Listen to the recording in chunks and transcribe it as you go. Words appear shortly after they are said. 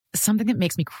Something that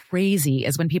makes me crazy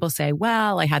is when people say,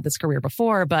 well, I had this career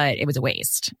before, but it was a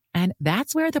waste. And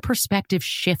that's where the perspective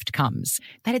shift comes,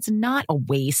 that it's not a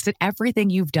waste, that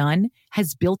everything you've done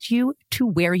has built you to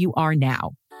where you are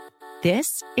now.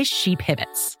 This is She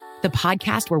Pivots, the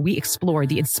podcast where we explore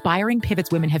the inspiring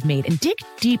pivots women have made and dig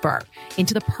deeper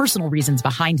into the personal reasons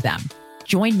behind them.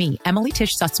 Join me, Emily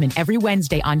Tish Sussman, every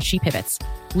Wednesday on She Pivots.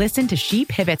 Listen to She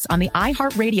Pivots on the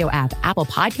iHeartRadio app, Apple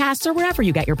Podcasts, or wherever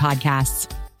you get your podcasts.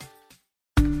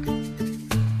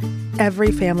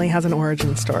 Every family has an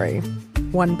origin story,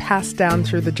 one passed down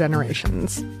through the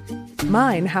generations.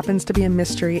 Mine happens to be a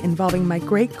mystery involving my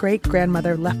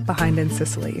great-great-grandmother left behind in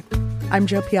Sicily. I'm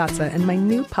Jo Piazza, and my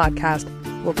new podcast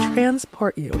will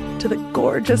transport you to the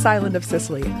gorgeous island of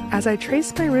Sicily as I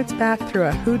trace my roots back through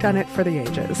a whodunit for the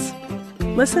ages.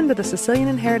 Listen to The Sicilian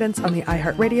Inheritance on the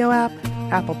iHeartRadio app,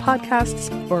 Apple Podcasts,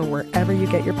 or wherever you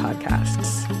get your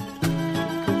podcasts.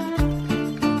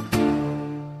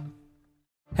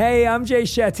 Hey, I'm Jay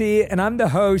Shetty, and I'm the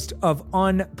host of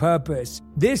On Purpose.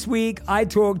 This week, I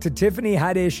talked to Tiffany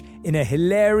Haddish in a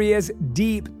hilarious,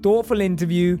 deep, thoughtful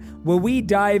interview where we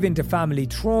dive into family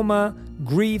trauma,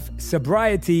 grief,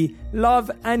 sobriety, love,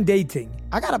 and dating.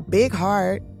 I got a big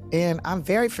heart, and I'm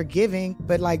very forgiving,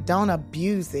 but don't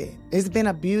abuse it. It's been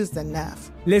abused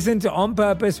enough. Listen to On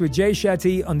Purpose with Jay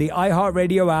Shetty on the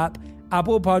iHeartRadio app,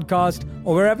 Apple Podcast,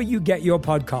 or wherever you get your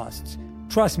podcasts.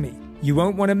 Trust me, you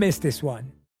won't want to miss this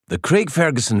one. The Craig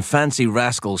Ferguson Fancy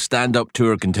Rascal stand-up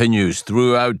tour continues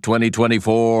throughout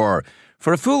 2024.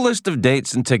 For a full list of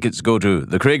dates and tickets, go to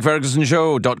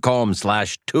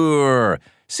thecraigfergusonshow.com/tour.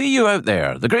 See you out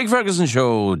there.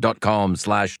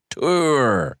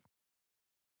 thecraigfergusonshow.com/tour.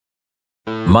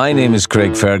 My name is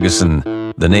Craig Ferguson.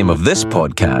 The name of this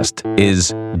podcast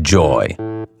is Joy.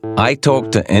 I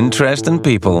talk to interesting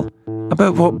people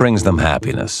about what brings them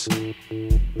happiness.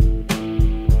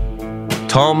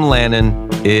 Tom Lennon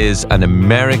is an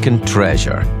American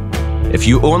treasure. If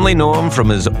you only know him from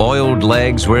his oiled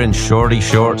legs wearing shorty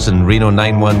shorts and Reno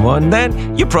 911,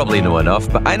 then you probably know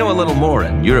enough, but I know a little more,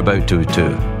 and you're about to too.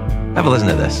 Have a listen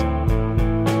to this.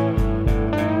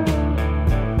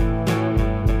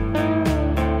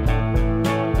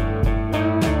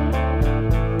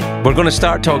 We're going to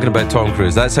start talking about Tom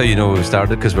Cruise. That's how you know we've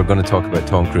started, because we're going to talk about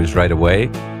Tom Cruise right away,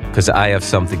 because I have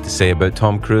something to say about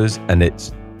Tom Cruise, and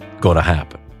it's going to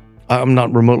happen. I'm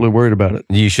not remotely worried about it.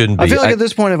 You shouldn't be. I feel like at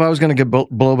this point, if I was going to get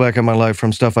blowback in my life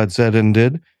from stuff I'd said and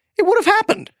did, it would have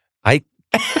happened. I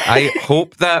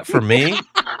hope that for me.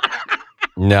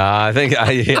 No, I think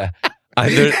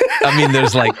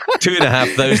there's like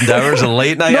 2,500 hours of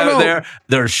late night out there.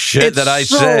 There's shit it's that I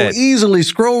so said. Easily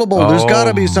scrollable. There's got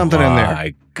to be something in there. Oh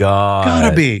my God.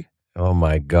 Gotta be. Oh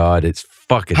my God. It's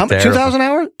fucking How much? terrible. 2,000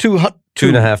 hours?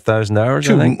 2,500 hours,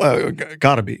 I think.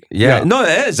 Gotta be. Yeah. No,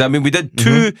 it is. I mean, we did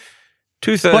two.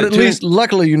 But at least,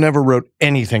 luckily, you never wrote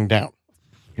anything down.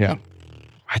 Yeah.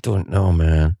 I don't know,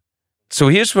 man. So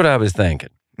here's what I was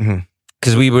thinking.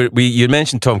 Because you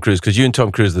mentioned Tom Cruise, because you and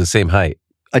Tom Cruise are the same height.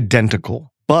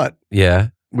 Identical. But yeah,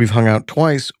 we've hung out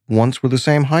twice. Once we're the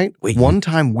same height. Wait, one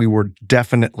time we were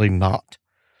definitely not.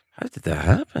 How did that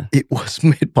happen? It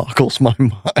boggles my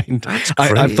mind. That's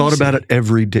crazy. I've thought about it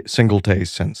every single day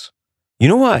since. You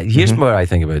know what? Here's what I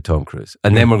think about Tom Cruise.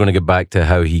 And then we're going to get back to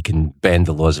how he can bend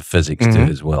the laws of physics to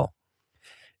his will.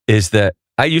 Is that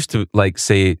I used to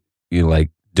say,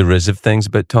 derisive things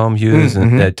about Tom Hughes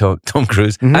and Tom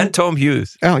Cruise and Tom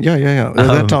Hughes. Oh, yeah.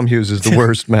 That Tom Hughes is the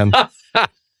worst, man.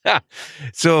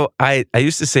 So I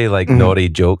used to say naughty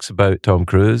jokes about Tom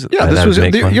Cruise. Yeah, this was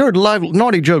your live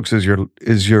naughty jokes is your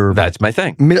That's my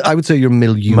thing. I would say your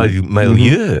milieu.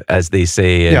 Milieu, as they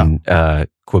say in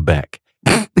Quebec.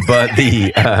 But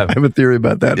I have a theory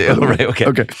about that. Right,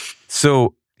 okay.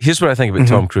 So here's what I think about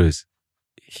Tom Cruise.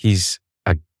 He's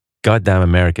a goddamn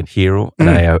American hero,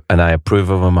 and I approve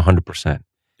of him 100%.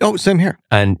 Oh, same here.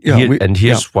 And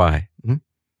here's why.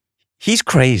 He's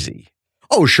crazy.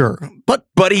 Oh, sure.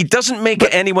 But he doesn't make it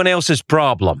anyone else's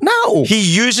problem. No. He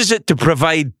uses it to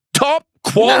provide top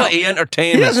quality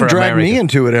entertainment. He doesn't drag me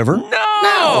into it ever.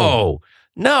 No.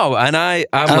 And I've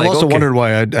also wondered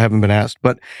why I haven't been asked,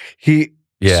 but he...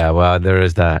 Yeah, well, there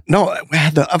is that. No,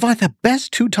 I've had the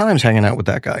best 2 times hanging out with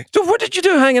that guy. So what did you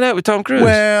do hanging out with Tom Cruise?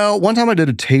 Well, one time I did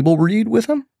a table read with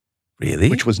him. Really?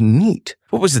 Which was neat.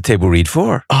 What was the table read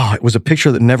for? Oh, it was a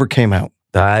picture that never came out.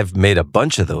 I've made a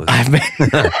bunch of those. In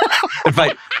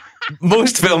fact,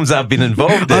 most films I've been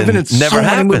involved in never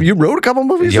happened. You wrote a couple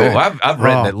movies? I've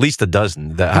written at least a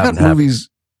dozen that haven't happened.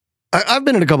 I've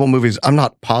been in a couple movies. I'm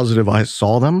not positive I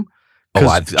saw them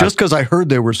Just because I heard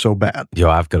they were so bad. Yo,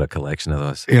 I've got a collection of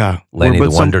those. Yeah. Lenny the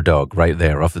Wonder Dog right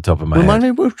there off the top of my Remind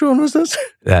head. me, which one was this?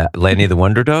 Lenny the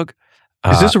Wonder Dog.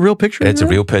 Is this a real picture? It's a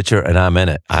real picture, and I'm in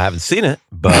it. I haven't seen it,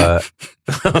 but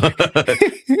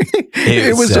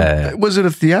was it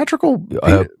a theatrical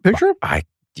picture?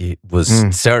 It was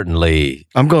certainly.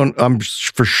 I'm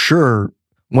for sure.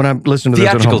 When I'm listening to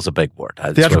theatrical's a big word.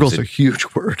 Theatrical's a huge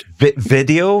word.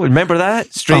 Video, remember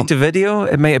that? Straight to video?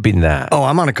 It may have been that. Oh,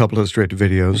 I'm on a couple of straight to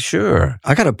videos. Sure.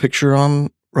 I got a picture on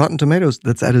Rotten Tomatoes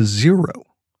that's at a 0.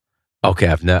 Okay,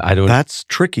 I don't. That's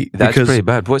tricky. That's pretty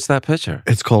bad. What's that picture?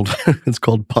 It's called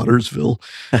Pottersville.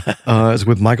 It's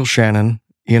with Michael Shannon,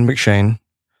 Ian McShane.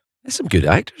 There's some good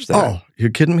actors there. Oh, you're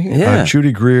kidding me? Yeah.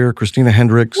 Judy Greer, Christina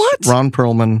Hendricks, Ron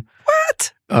Perlman.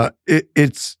 What?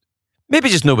 It's maybe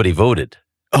just nobody voted.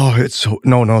 Oh, it's so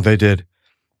no, they did.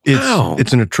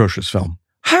 It's an atrocious film.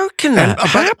 How can that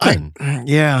happen?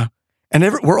 Yeah, and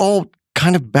we're all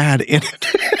kind of bad in it.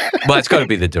 Well, it's got to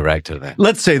be the director then.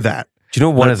 Let's say that. Do you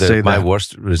know one of my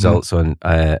worst results on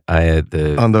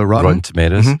the Rotten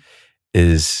Tomatoes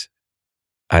is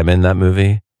I'm in that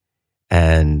movie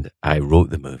and I wrote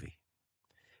the movie.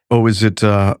 Oh, is it?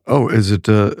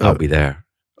 I'll be there.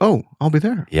 Oh, I'll be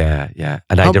there. Yeah.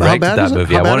 And I directed that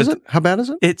movie. How bad is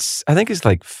it? I think it's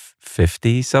like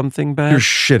 50 something bad. You're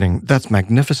shitting. That's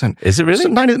magnificent. Is it really?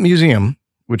 It's Night at the Museum,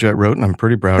 which I wrote and I'm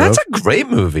pretty proud of. That's a great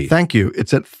movie. Thank you.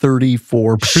 It's at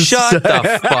 34%. Shut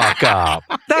the fuck up.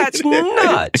 That's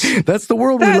nuts. That's the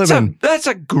world we live in. That's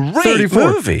a great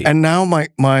movie. And now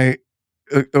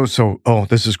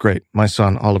this is great. My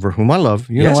son, Oliver, whom I love.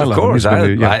 You know I love him. Of course.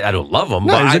 I don't love him,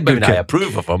 but I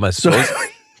approve of him, I suppose.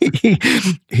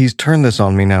 He's turned this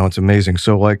on me now. It's amazing.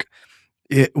 So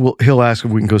he'll ask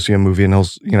if we can go see a movie, and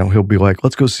he'll be like,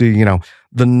 "Let's go see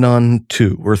The Nun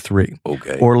 2 or 3."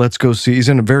 Okay. Or let's go see. He's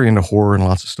very into horror and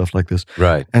lots of stuff like this.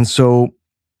 Right. And so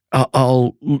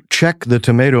I'll check the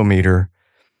tomato meter,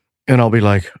 and I'll be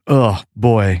like, "Oh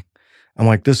boy," I'm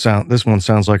like, "This one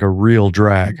sounds like a real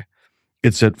drag."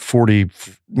 It's at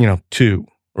 42.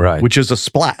 Right. Which is a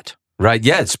splat. Right.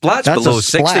 Yeah, Splat's below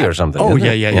 60 or something. Oh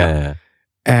yeah.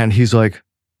 And he's like,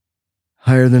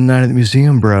 "Higher than Night at the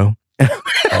Museum, bro."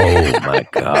 Oh my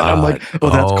God. I'm like,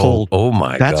 "Oh, that's cold. Oh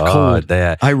my God. That's cold."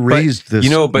 I raised this.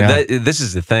 This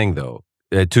is the thing though.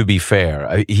 To be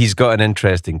fair, he's got an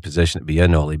interesting position to be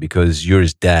in, Ollie, because you're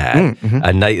his dad,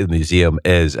 and Night at the Museum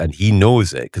is, and he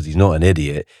knows it because he's not an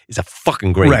idiot. It's a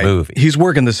fucking great movie. He's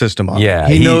working the system on. Yeah,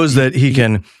 he knows that he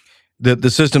can. That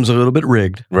the system's a little bit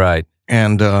rigged, right?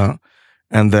 And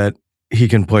that he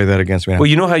can play that against me. Well,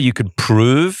 you know how you could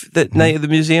prove that Night at the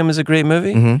Museum is a great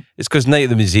movie? It's because Night at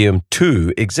the Museum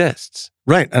 2 exists.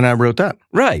 Right, and I wrote that.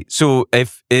 Right. So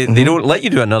if they don't let you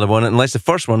do another one unless the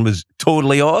first one was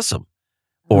totally awesome.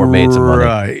 Or made some money.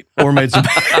 Right. Or made some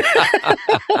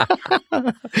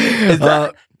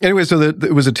anyway, so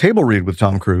it was a table read with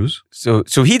Tom Cruise. So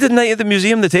he did Night at the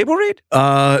Museum, the table read?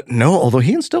 No, although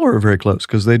he and Stiller are very close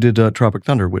because they did Tropic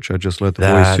Thunder, which I just let the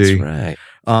boys see. That's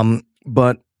right.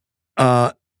 But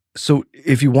so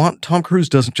if you want, Tom Cruise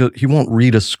he won't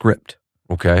read a script.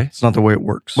 Okay. It's not the way it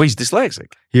works. Well, he's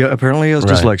dyslexic. Yeah, apparently he has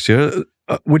dyslexia,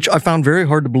 which I found very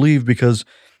hard to believe because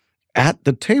at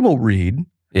the table read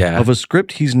of a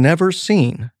script he's never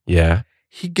seen,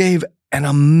 he gave an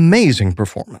amazing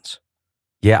performance.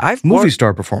 Yeah, movie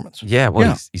star performance. Yeah,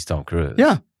 well, he's Tom Cruise.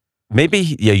 Yeah. Maybe,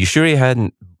 you sure he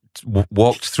hadn't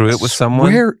walked through it with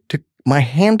someone? Swear to my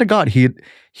hand to God,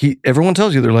 everyone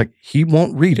tells you, they're like, he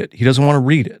won't read it. He doesn't want to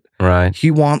read it. Right.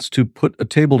 He wants to put a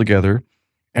table together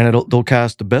and they'll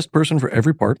cast the best person for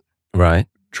every part. Right.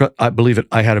 I believe it.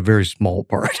 I had a very small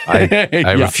part.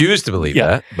 I refuse to believe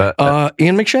that. But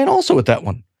Ian McShane also with that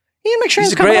one. Ian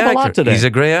McShane's coming up a lot today. He's a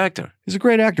great actor. He's a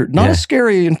great actor. Not as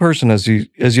scary in person as you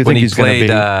think he's going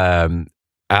to be.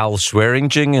 Al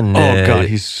Swearingen and oh God,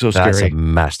 he's so scary. That's a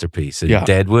masterpiece.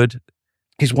 Deadwood.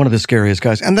 He's one of the scariest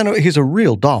guys, and then he's a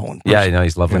real doll. Yeah, I know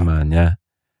he's a lovely man.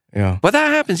 Yeah. But that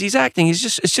happens. He's acting. It's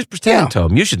just pretending to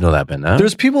him. You should know that by now.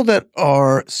 There's people that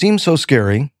seem so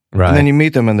scary, right? And then you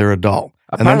meet them and they're a doll.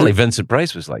 Apparently, Vincent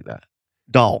Price was like that.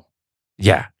 Doll.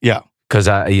 Yeah. Yeah. Because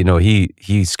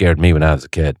he scared me when I was a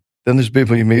kid. Then there's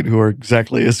people you meet who are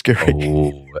exactly as scary.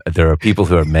 Oh, there are people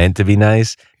who are meant to be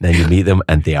nice. Then you meet them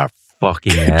and they are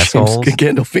fucking assholes.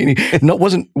 Gandolfini. No,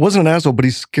 wasn't an asshole, but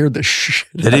he scared the shit.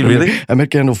 Did he really? I met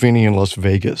Gandolfini in Las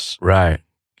Vegas. Right.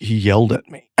 He yelled at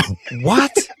me.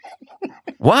 What?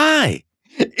 Why?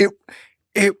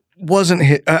 It wasn't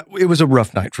hit. It was a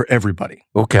rough night for everybody.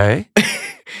 Okay.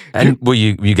 And were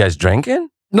you guys drinking?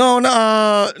 No,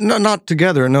 not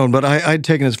together. No, but I'd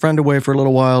taken his friend away for a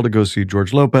little while to go see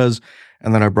George Lopez,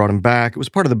 and then I brought him back. It was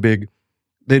part of the big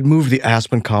they'd moved the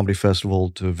Aspen Comedy Festival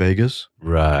to Vegas.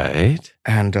 Right.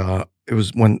 And it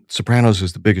was when Sopranos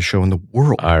was the biggest show in the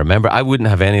world. I remember. I wouldn't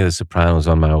have any of the Sopranos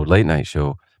on my old late night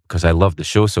show because I loved the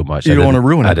show so much. You don't want to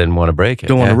ruin it. I didn't want to break it.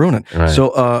 Don't want to ruin it. Right.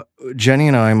 So Jenny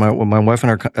and I, my wife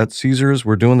and I are at Caesars,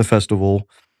 we're doing the festival,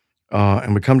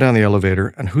 and we come down the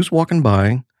elevator, and who's walking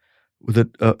by with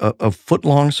a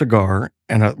foot-long cigar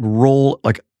and a roll,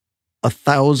 like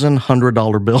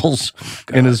 $1,000 bills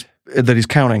in his that he's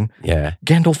counting. Yeah.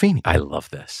 Gandolfini. I love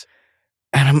this.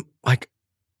 And I'm like,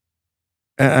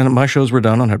 and my shows were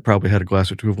done, and I'd probably had a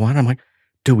glass or two of wine. I'm like,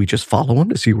 do we just follow him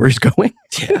to see where he's going?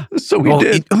 Yeah. So we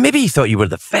did. Maybe he thought you were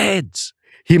the feds.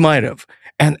 He might have.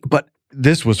 But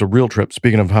this was a real trip.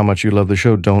 Speaking of how much you love the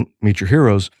show, Don't Meet Your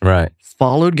Heroes. Right.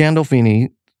 Followed Gandolfini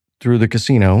through the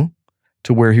casino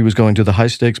to where he was going to the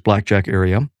high-stakes blackjack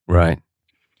area. Right.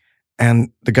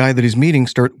 And the guy that he's meeting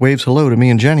waves hello to me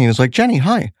and Jenny and is like, Jenny,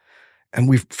 hi. And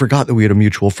we forgot that we had a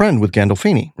mutual friend with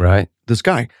Gandolfini. Right. This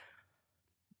guy.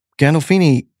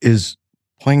 Gandolfini is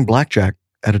playing blackjack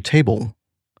at a table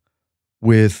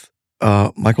with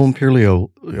Michael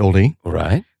Imperioli.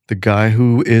 Right. The guy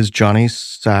who is Johnny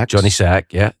Sacks. Johnny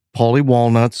Sack, yeah. Paulie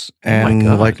Walnuts and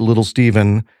God. like Little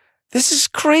Steven. This is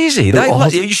crazy. They're Are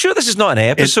you sure this is not an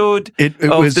episode it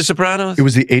of was, The Sopranos? It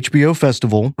was the HBO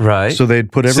festival. Right. So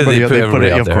they'd put everybody up. They'd put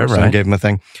it, up of there, course, right. and gave them a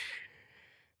thing.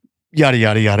 Yada,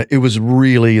 yada, yada. It was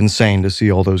really insane to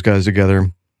see all those guys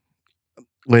together.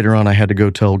 Later on, I had to go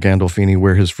tell Gandolfini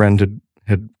where his friend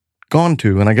had gone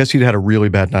to, and I guess he'd had a really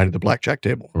bad night at the blackjack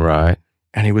table. Right.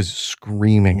 And he was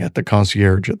screaming at the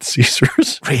concierge at the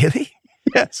Caesars. Really?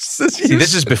 Yes. See,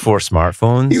 this is before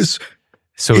smartphones. He was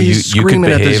so he's you could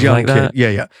screaming at behave this young like kid. that?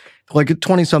 Yeah. Like a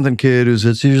 20-something kid who's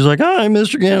like, hi,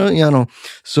 Mr. Gandolfini.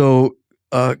 So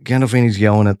Gandolfini's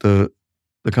yelling at the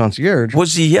concierge.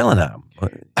 What's he yelling at him?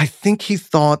 I think he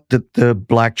thought that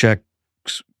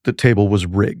the table was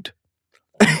rigged.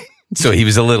 So he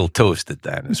was a little toasted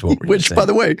then, is what we're Which, saying. by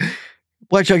the way,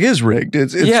 blackjack is rigged.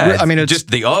 It's I mean, it's just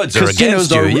the odds are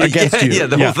casinos against you. are against you. Yeah,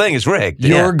 the whole thing is rigged.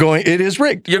 It is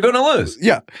rigged. You're going to lose.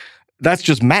 Yeah. That's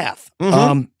just math.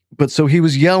 Mhm. But so he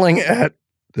was yelling at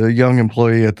the young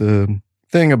employee at the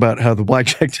thing about how the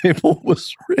blackjack table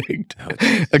was rigged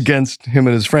against him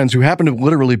and his friends, who happened to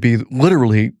literally be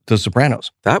the Sopranos.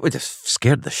 That would have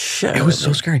scared the shit. It was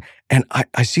so scary. And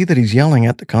I see that he's yelling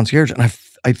at the concierge, and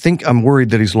I think I'm worried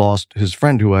that he's lost his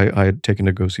friend who I had taken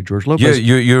to go see George Lopez.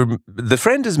 The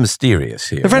friend is mysterious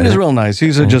here. The friend is real nice.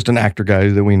 He's just an actor guy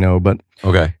that we know, but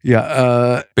okay.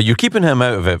 Yeah. But you're keeping him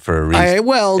out of it for a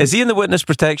reason. Is he in the witness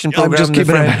protection program? I'm just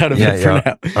keeping him out of it for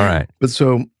now. All right. But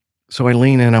so I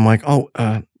lean in. I'm like,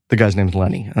 the guy's name's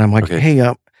Lenny, and I'm like, Okay.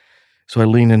 hey, so I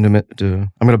lean into I'm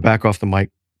going to back off the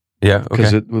mic. Yeah. Okay.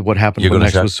 Because what happened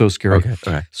next was so scary. Okay.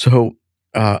 All right. So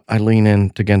I lean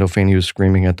in to Gandolfini, who's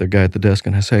screaming at the guy at the desk,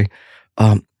 and I say,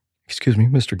 excuse me,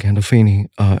 Mr. Gandolfini,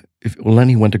 if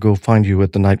Lenny went to go find you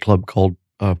at the nightclub called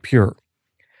Pure.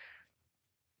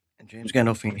 And James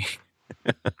Gandolfini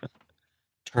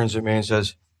turns at me and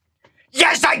says,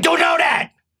 yes, I do know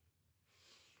that!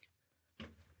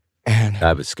 And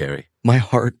That was scary. my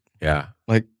heart Yeah.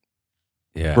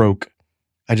 broke.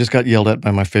 I just got yelled at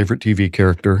by my favorite TV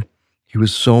character. He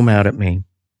was so mad at me.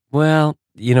 Well,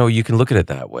 you can look at it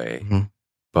that way, Mhm.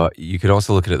 but you could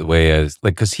also look at it the way as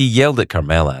because he yelled at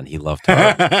Carmela and he loved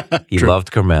her. He True.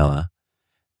 loved Carmela,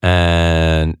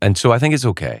 and so I think it's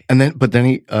okay. And then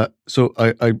he, so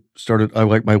I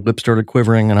my lips started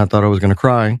quivering, and I thought I was going to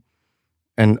cry.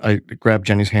 And I grabbed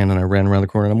Jenny's hand and I ran around the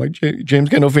corner, and I'm like, James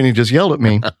Gandolfini just yelled at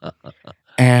me.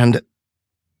 And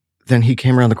then he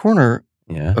came around the corner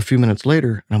Yeah. a few minutes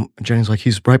later, and Jenny's like,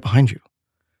 he's right behind you.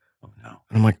 Oh no.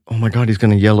 And I'm like, oh my God, he's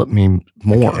going to yell at me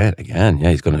more. Again. Yeah,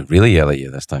 he's going to really yell at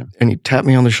you this time. And he tapped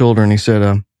me on the shoulder and he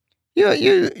said,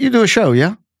 you do a show,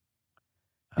 yeah?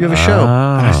 You have a show?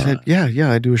 And I said,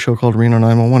 yeah, I do a show called Reno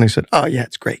 911. He said, oh yeah,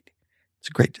 it's great. It's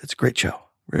a great show.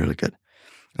 Really good.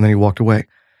 And then he walked away.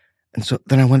 And so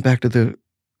then I went back to the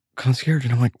concierge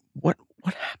and I'm like, what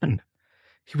happened?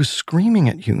 He was screaming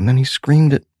at you. And then he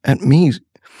screamed at me.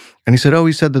 And he said,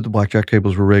 he said that the blackjack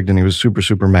tables were rigged, and he was super,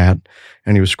 super mad.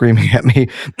 And he was screaming at me.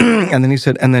 And then he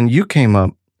said, and then you came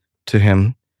up to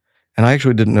him, and I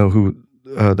actually didn't know who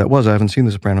that was. I haven't seen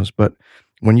The Sopranos. But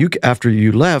after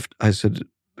you left, the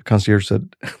concierge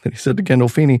said, he said to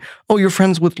Gandolfini, oh, you're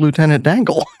friends with Lieutenant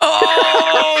Dangle.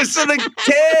 Oh, so the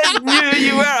kid knew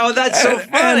you were. Oh, that's so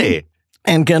funny.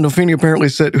 And Gandolfini apparently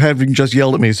said, having just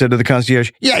yelled at me, said to the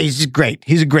concierge, yeah, he's great.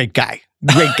 He's a great guy.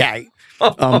 Great guy.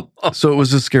 So it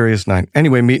was the scariest night.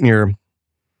 Anyway, meeting your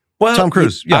Well, Tom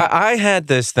Cruise. Yeah. I had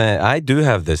this thing. I do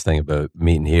have this thing about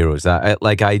meeting heroes. I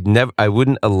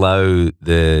wouldn't allow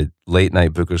the late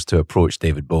night bookers to approach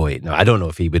David Bowie. Now, I don't know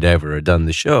if he would ever have done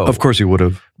the show. Of course he would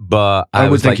have. But I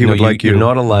would was think like, he would no, like you. You're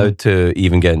not allowed to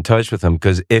even get in touch with him,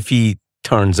 because if he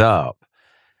turns up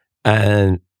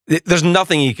and there's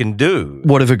nothing he can do.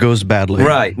 What if it goes badly?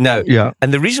 Right. Now, Yeah.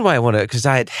 and the reason why I want to, because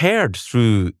I had heard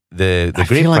through the I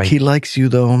feel like he likes you,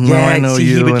 though. No, yeah, I know see,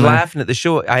 you. he was and laughing at the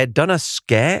show. I had done a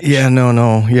sketch. Yeah,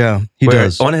 no. Yeah, he where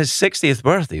does. On his 60th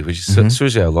birthday, which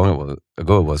shows you how long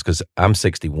ago it was, because I'm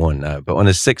 61 now, but on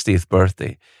his 60th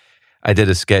birthday, I did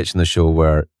a sketch in the show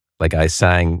where like I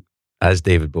sang as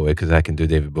David Bowie, because I can do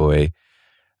David Bowie,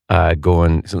 I'm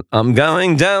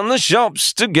going down the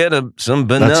shops to get some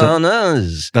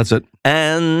bananas. That's it.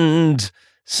 And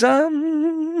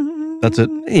some... That's it.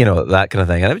 You know, that kind of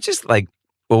thing. And it was just like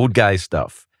old guy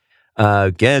stuff.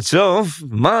 Get off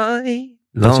my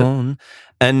lawn.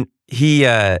 And he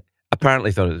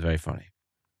apparently thought it was very funny.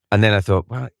 And then I thought,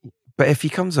 well, but if he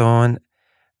comes on,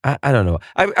 I don't know.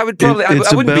 I would probably, I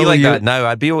wouldn't be like that now.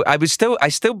 I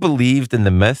still believed in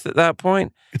the myth at that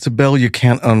point. It's a bell you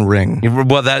can't unring.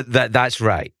 Well, that's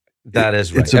right. That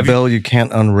is right. It's a bell you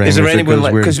can't unring. Is there anyone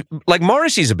like, because like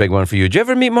Morrissey's a big one for you. Did you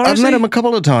ever meet Morrissey? I've met him a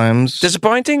couple of times.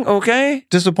 Disappointing? Okay.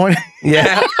 Disappointing?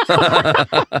 Yeah.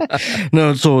 No,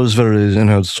 it's always very,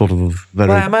 it's sort of very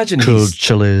well, I imagine cool,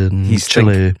 chilly. He's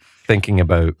chilly. Thinking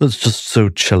about It's just so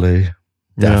chilly.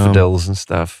 daffodils and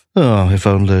stuff. Oh, if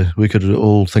only we could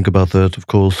all think about that, of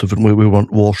course, if we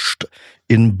weren't washed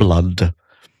in blood.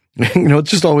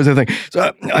 It's just always a thing.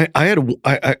 So I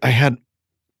had,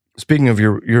 speaking of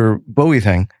your Bowie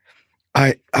thing,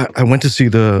 I went to see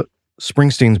the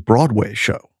Springsteen's Broadway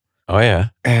show. Oh, yeah.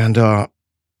 And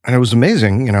it was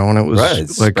amazing, and it was right,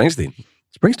 like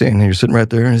Springsteen, and you're sitting right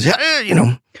there, and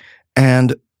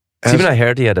and see, when I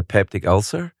heard he had a peptic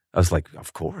ulcer, I was like,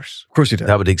 of course he did.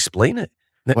 That would explain it.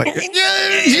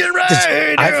 Yeah, you're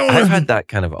right. I've had that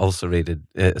kind of ulcerated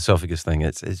esophagus thing.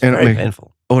 It's very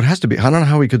painful. Oh, it has to be. I don't know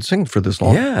how he could sing for this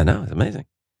long. Yeah, I know. It's amazing.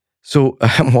 So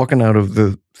I'm walking out of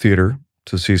the theater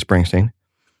to see Springsteen,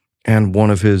 and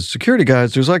one of his security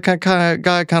guys, there's like a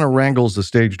guy kind of wrangles the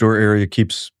stage door area,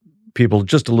 keeps people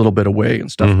just a little bit away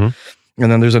and stuff. Mm-hmm.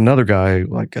 And then there's another guy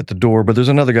like at the door, but there's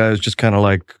another guy who's just kind of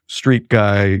like street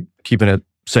guy, keeping it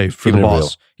safe for the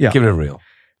boss. Yeah, keeping it real.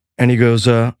 And he goes,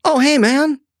 "Oh, hey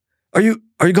man, are you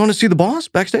going to see the boss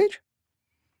backstage?"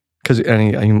 Because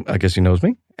I guess he knows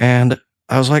me, and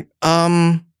I was like,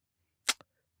 No,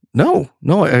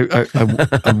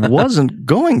 I wasn't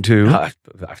going to.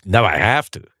 No, I have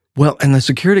to. Well, and the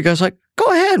security guy's like, "Go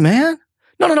ahead, man.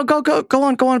 No, go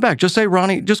on back. Just say,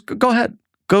 Ronnie, just go ahead.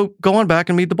 Go on back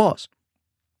and meet the boss."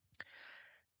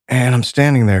 And I'm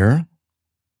standing there.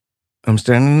 I'm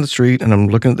standing in the street, and I'm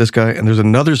looking at this guy, and there's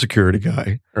another security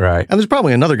guy. Right. And there's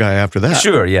probably another guy after that.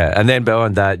 Sure, yeah. And then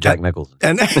beyond that, Jack Nicholson.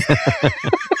 And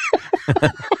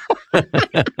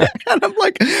I'm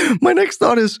like, my next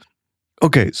thought is,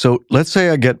 okay, so let's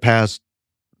say I get past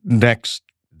next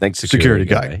security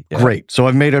guy. Yeah. Great. So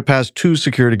I've made it past 2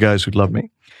 security guys who love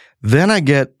me. Then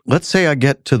let's say I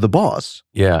get to the boss.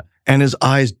 Yeah. And his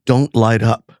eyes don't light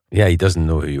up. Yeah, he doesn't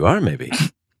know who you are, maybe.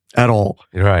 At all.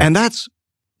 Right. And that's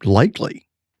likely.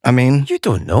 I mean, you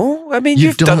don't know. I mean,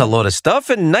 you've done a lot of stuff,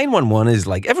 and 911 is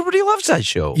like, everybody loves that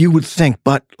show. You would think,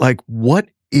 but like, what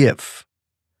if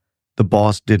the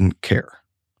boss didn't care?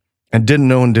 And didn't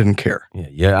know and didn't care.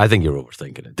 Yeah. I think you're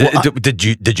overthinking it. Did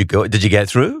you go? Did you get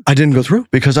through? I didn't go through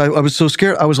because I was so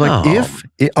scared. I was like,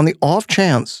 on the off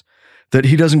chance that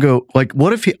he doesn't go, like,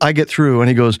 what if I get through and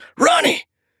he goes, "Ronnie,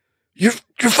 you're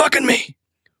fucking me.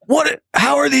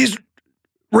 How are these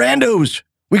randos?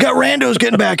 We got randos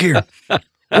getting back here.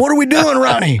 What are we doing,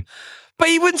 Ronnie?" But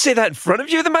he wouldn't say that in front of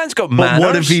you. The man's got manners. But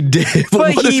what if he did?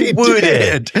 But he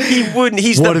wouldn't. He wouldn't.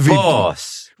 He's the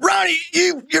boss. "Ronnie,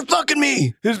 you're fucking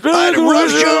me. I had a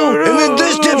rough show, and then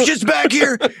this dipshit's back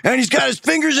here, and he's got his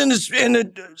fingers in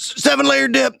the 7-layer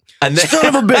dip. And then, son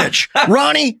of a bitch,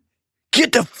 Ronnie,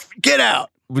 get out."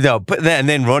 No, but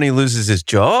then Ronnie loses his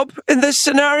job in this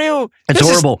scenario. It's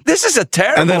horrible. This is a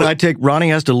terrible. And then Ronnie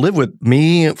has to live with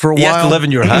me for a while. He has to live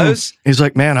in your house. He's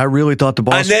like, "Man, I really thought the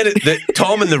boss." And then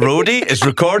Tom and the Roadie is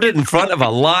recorded in front of a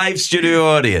live studio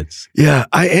audience. Yeah.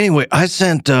 I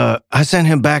sent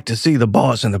him back to see the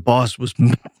boss, and the boss was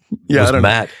mad.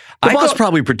 The boss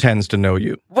probably pretends to know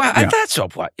you. Well, yeah. That's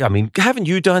what I mean. Haven't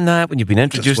you done that when you've been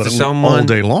introduced to someone all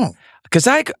day long? Because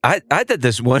I did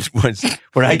this once where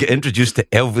I got introduced to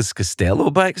Elvis Costello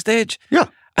backstage. Yeah.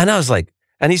 And I was like,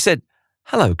 and he said,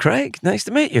 "Hello, Craig. Nice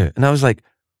to meet you." And I was like,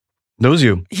 "Knows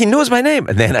you. He knows my name."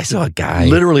 And then I saw a guy.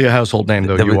 Literally a household name,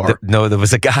 though, you are. No, there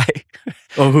was a guy.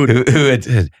 Oh,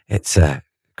 it's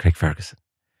Craig Ferguson.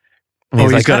 Oh,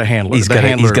 he's got a handler. He's got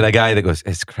a guy that goes,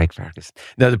 it's Craig Ferguson.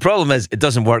 Now, the problem is, it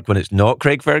doesn't work when it's not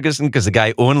Craig Ferguson because the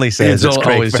guy only says it's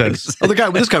Craig Ferguson.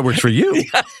 Oh, this guy works for you.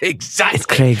 Yeah, exactly. It's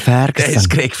Craig Ferguson. It's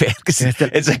Craig Ferguson.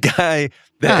 It's a guy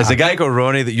called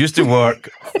Ronnie that used to work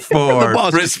for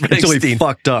Bruce Springsteen. Until he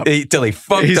fucked up. Until he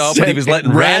fucked up and he was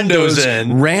letting randos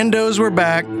in. Randos were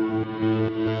back.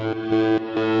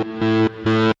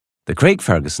 The Craig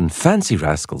Ferguson Fancy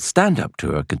Rascals stand-up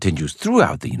tour continues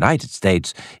throughout the United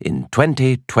States in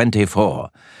 2024.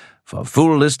 For a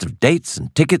full list of dates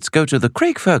and tickets, go to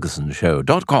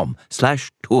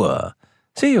thecraigfergusonshow.com/tour.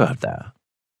 See you out there.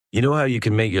 You know how you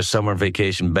can make your summer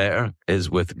vacation better? Is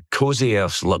with Cozy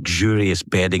Earth's luxurious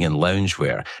bedding and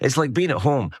loungewear. It's like being at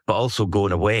home, but also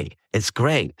going away. It's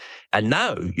great. And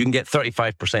now you can get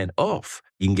 35% off.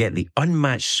 You can get the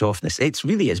unmatched softness. It's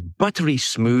really its buttery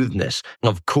smoothness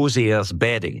of Cozy Earth's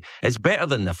bedding. It's better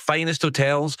than the finest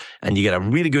hotels, and you get a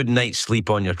really good night's sleep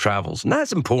on your travels. And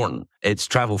that's important. It's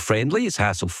travel-friendly. It's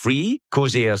hassle-free.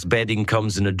 Cozy Earth's bedding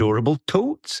comes in adorable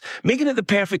totes, making it the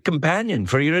perfect companion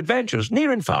for your adventures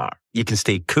near and far. You can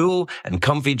stay cool and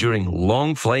comfy during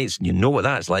long flights, and you know what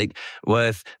that's like,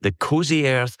 with the Cozy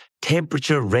Earth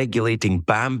temperature-regulating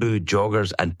bamboo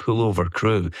joggers and pullover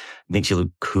crew. Makes you look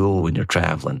cool when you're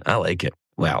traveling. I like it.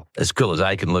 Well, as cool as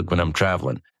I can look when I'm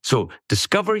traveling. So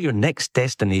discover your next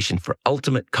destination for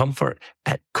ultimate comfort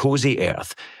at Cozy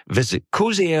Earth. Visit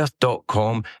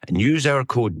CozyEarth.com and use our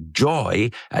code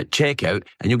JOY at checkout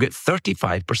and you'll get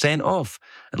 35% off.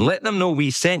 And let them know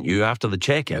we sent you after the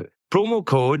checkout. Promo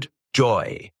code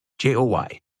JOY.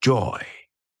 J-O-Y. JOY.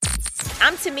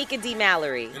 I'm Tamika D.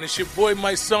 Mallory. And it's your boy,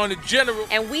 my son, the General.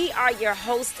 And we are your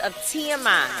hosts of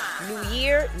TMI. New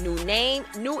year, new name,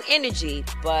 new energy,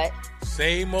 but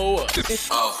same old us.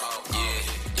 Oh,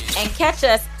 yeah. And catch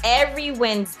us every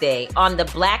Wednesday on the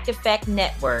Black Effect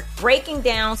Network, breaking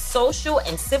down social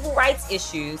and civil rights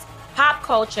issues, pop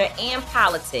culture, and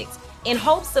politics in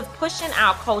hopes of pushing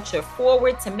our culture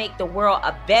forward to make the world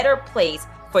a better place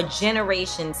for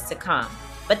generations to come.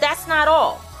 But that's not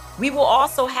all. We will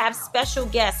also have special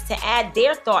guests to add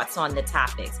their thoughts on the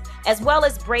topics, as well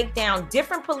as break down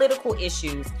different political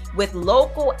issues with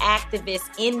local activists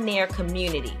in their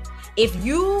community. If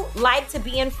you like to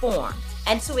be informed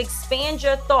and to expand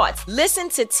your thoughts, listen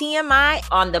to TMI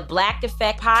on the Black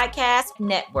Effect Podcast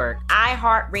Network,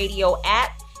 iHeartRadio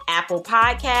app, Apple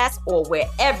Podcasts, or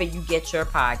wherever you get your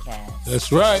podcasts.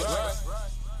 That's right.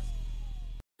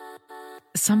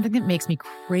 Something that makes me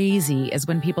crazy is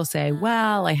when people say,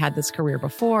 well, I had this career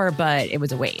before, but it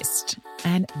was a waste.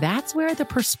 And that's where the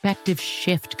perspective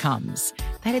shift comes,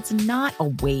 that it's not a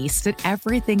waste, that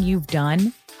everything you've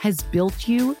done has built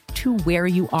you to where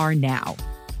you are now.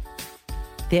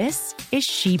 This is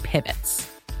She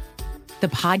Pivots, the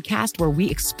podcast where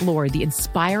we explore the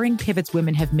inspiring pivots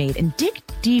women have made and dig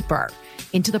deeper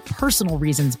into the personal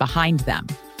reasons behind them.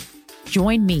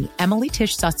 Join me, Emily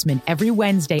Tish Sussman, every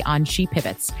Wednesday on She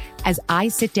Pivots as I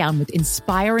sit down with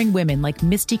inspiring women like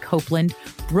Misty Copeland,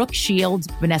 Brooke Shields,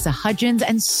 Vanessa Hudgens,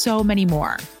 and so many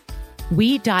more.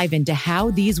 We dive into how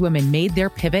these women made their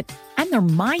pivot and their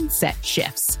mindset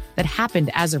shifts that happened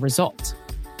as a result.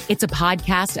 It's a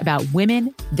podcast about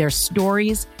women, their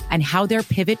stories, and how their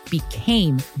pivot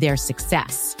became their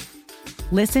success.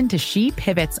 Listen to She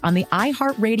Pivots on the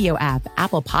iHeartRadio app,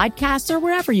 Apple Podcasts, or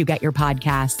wherever you get your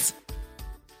podcasts.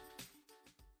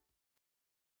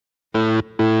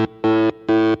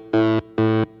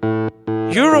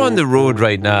 You're on the road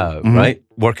right now, right?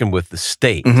 Working with the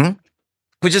State,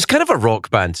 which is kind of a rock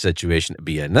band situation to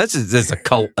be in. This is a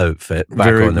cult outfit back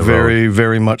on the road. Very,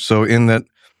 very much so. In that,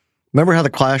 remember how the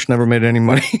Clash never made any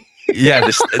money? Yeah,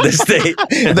 the State.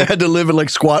 They had to live in like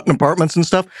squatting apartments and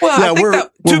stuff. Well, yeah, we're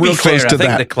real close to I think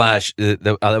that. the Clash,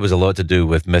 that was a lot to do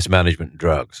with mismanagement and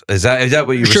drugs. Is that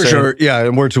what you were saying? Sure. Yeah,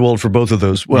 and we're too old for both of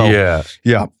those. Well,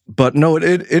 yeah. But no,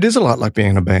 it is a lot like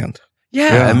being in a band.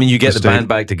 Yeah, I mean, you get the band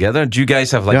back together. Do you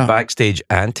guys have like backstage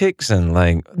antics and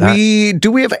like that?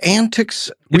 We have antics.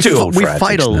 We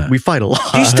fight a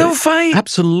lot. Do you still fight?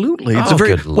 Absolutely. It's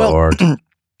good Lord.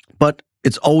 But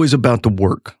it's always about the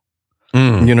work.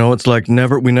 You know, it's like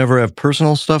we never have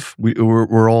personal stuff.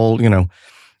 We're all, you know,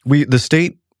 the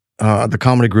State, the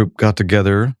comedy group got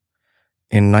together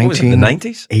in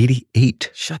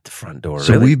 1988. Shut the front door.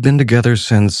 So we've been together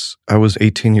since I was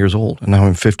 18 years old, and now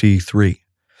I'm 53.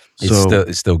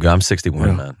 It's still good. I'm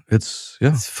 61, man. It's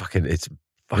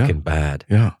fucking bad.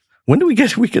 Yeah. When do we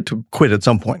get to quit at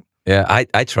some point? Yeah,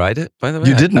 I tried it, by the way.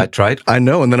 You didn't? I tried. I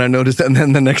know, and then I noticed, and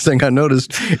then the next thing I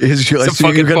noticed is I see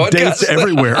you got dates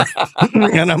everywhere,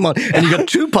 and I'm on, and you got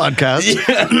 2 podcasts,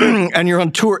 and you're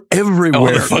on tour everywhere.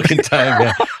 All the fucking time,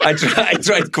 yeah. I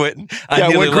tried quitting. I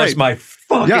nearly lost my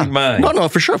fucking mind. No,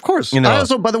 for sure, of course. You know, I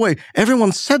also, by the way,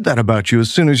 everyone said that about you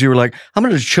as soon as you were like, I'm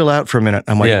going to chill out for a minute.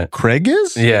 I'm like, Craig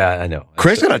is? Yeah, I know.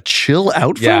 Craig's going to chill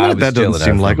out for a minute? That doesn't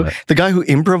seem like it. The guy who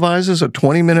improvises a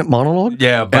 20-minute monologue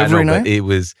every night? But it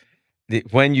was...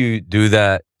 When you do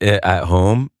that at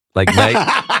home, like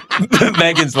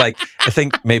Megan's like, I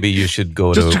think maybe you should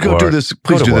go just to go work. do this.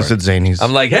 Please do this at Zany's.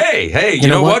 I'm like, hey, you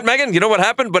know what, Megan? You know what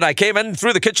happened? But I came in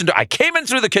through the kitchen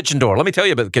door. Let me tell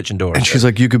you about the kitchen door. And she's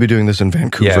like, you could be doing this in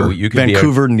Vancouver. Yeah, you could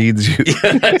Vancouver needs you.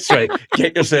 Yeah, that's right.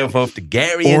 Get yourself off to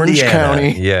Gary, Orange Indiana.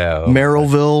 County. Yeah,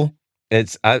 Merrillville.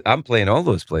 I'm playing all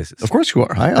those places. Of course you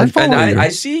are. I follow you. I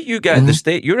see you guys. The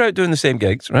state. You're out doing the same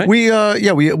gigs, right?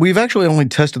 We've actually only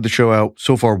tested the show out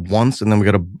so far once, and then we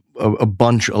got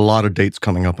a lot of dates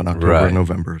coming up in October and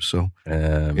November. So,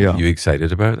 you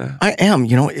excited about that? I am.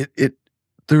 You know,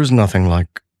 there's nothing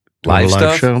like live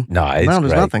stuff. Show. No,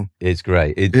 there's nothing. It's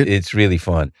great. It's really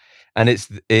fun, and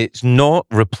it's not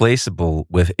replaceable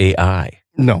with AI.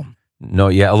 No,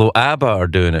 Although ABBA are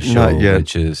doing a show,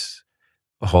 which is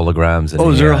holograms.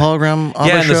 Is there a hologram ABBA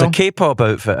and show? There's a K-pop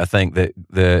outfit, I think, that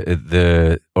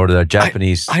the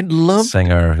Japanese I'd love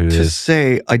singer who to is...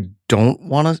 say I don't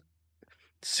want to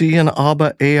see an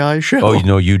ABBA AI show.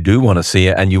 Oh, you do want to see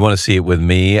it, and you want to see it with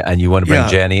me, and you want to bring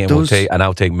Jenny, and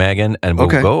I'll take Megan, and we'll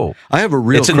go. I have a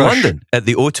real It's in London at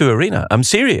the O2 Arena. I'm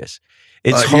serious.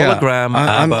 It's hologram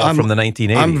ABBA from the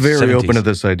 1980s. I'm very 70s. open to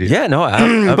this idea. Yeah, no,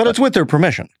 but it's with their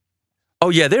permission. Oh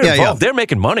yeah, they're involved. Yeah. They're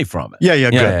making money from it.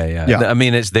 Yeah. I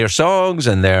mean, it's their songs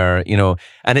and their,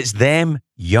 and it's them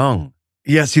young.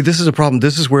 Yeah, see, this is a problem.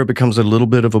 This is where it becomes a little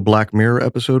bit of a Black Mirror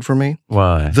episode for me.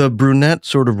 Why? The brunette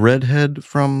sort of redhead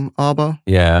from ABBA.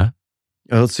 Yeah.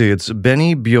 Let's see. It's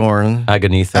Benny, Bjorn,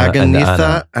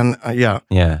 Agnetha, and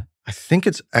Yeah. I think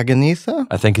it's Agnetha.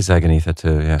 I think it's Agnetha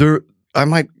too, yeah. I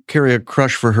might carry a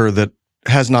crush for her that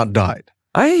has not died.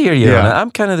 I hear you. Yeah.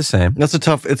 I'm kind of the same. That's a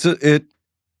tough, I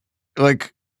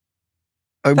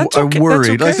okay.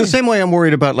 worried. Like, it's the same way I'm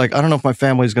worried about, I don't know if my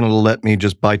family's going to let me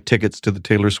just buy tickets to the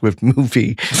Taylor Swift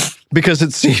movie because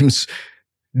it seems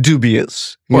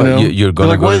dubious. You know? You're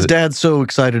going to go why is Dad so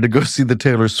excited to go see the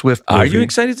Taylor Swift movie? Are you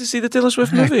excited to see the Taylor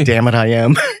Swift movie? Damn it, I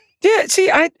am. Yeah, see,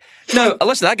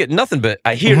 listen, I get nothing but,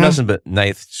 I hear nothing but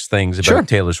nice things about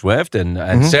Taylor Swift,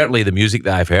 and certainly the music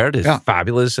that I've heard is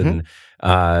fabulous and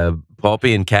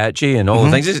poppy and catchy and all the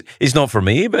things. It's not for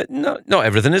me, but not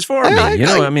everything is for me.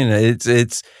 I mean,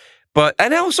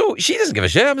 and also, she doesn't give a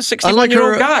shit. I'm a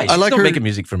 61-year-old guy. She's not making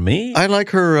music for me. I like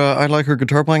her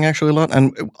guitar playing actually a lot,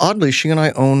 and oddly, she and I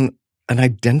own an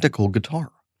identical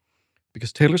guitar.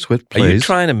 Because Taylor Swift plays... Are you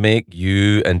trying to make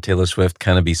you and Taylor Swift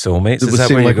kind of be soulmates? Is that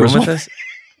where you're going with this?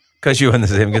 Because you own the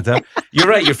same guitar? You're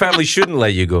right. Your family shouldn't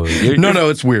let you go. No,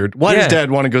 it's weird. Why does Dad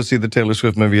want to go see the Taylor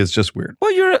Swift movie? It's just weird. Well,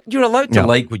 you're allowed to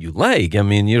like what you like. I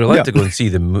mean, you're allowed to go and see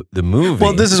the movie.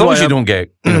 Well, this is as long why as you don't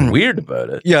get weird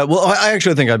about it. Yeah, well, I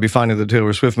actually think I'd be fine with the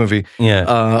Taylor Swift movie.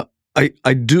 Yeah.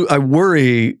 I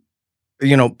worry,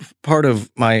 part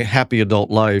of my happy adult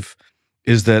life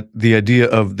is that the idea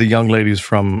of the young ladies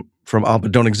from ABBA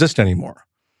don't exist anymore.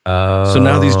 So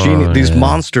now these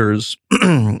monsters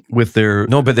with their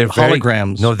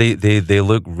holograms. They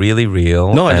look really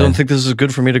real. No, I don't think this is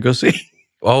good for me to go see.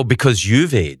 Oh, because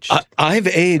you've aged. I've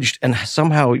aged, and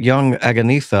somehow young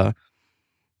Agnetha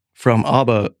from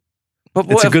ABBA.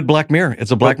 It's a good Black Mirror.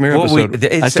 It's a Black Mirror episode.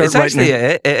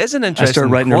 It is an interesting. I start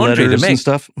writing her letters and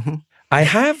stuff. I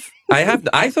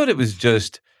thought it was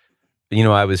just.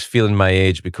 I was feeling my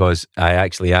age because I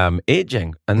actually am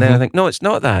aging. And then I think, no, it's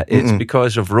not that. It's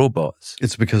because of robots.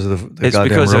 It's because of the It's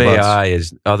because of AI.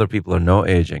 Is other people are not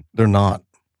aging. They're not.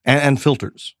 And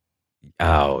filters.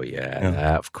 Oh, yeah.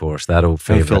 That, of course. That old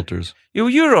favorite. And filters.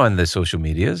 You're on the social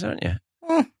medias, aren't you?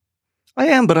 I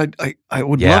am, but I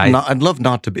would love not. I'd love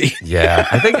not to be. Yeah,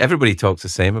 I think everybody talks the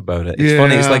same about it. It's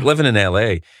funny. It's like living in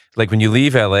LA. Like when you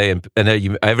leave LA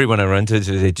and everyone around to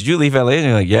say, "Did you leave LA?" And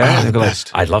you're like, "Yeah." And like,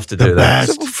 I'd love to do that.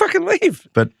 So, well, fucking leave.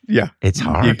 But yeah, it's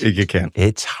hard. You can't.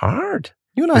 It's hard.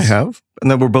 You and I have, and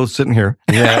then we're both sitting here.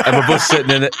 Yeah, and we're both sitting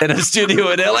in a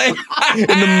studio in LA, in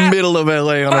the middle of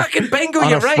LA on fucking bingo. On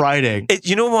you're a right. Friday.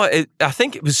 You know what? I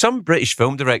think it was some British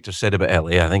film director said about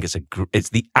LA. I think it's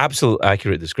the absolute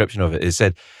accurate description of it. It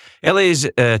said, LA is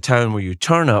a town where you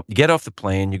turn up, you get off the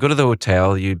plane, you go to the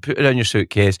hotel, you put it on your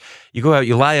suitcase, you go out,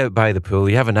 you lie out by the pool,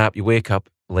 you have a nap, you wake up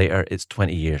later, it's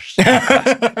 20 years.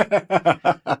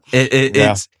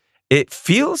 it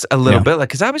feels a little bit like,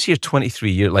 because I was here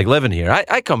 23 years, like living here.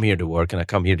 I come here to work and I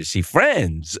come here to see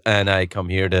friends and I come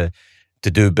here to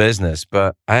do business,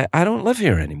 but I don't live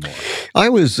here anymore. I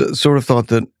was sort of thought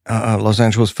that Los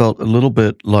Angeles felt a little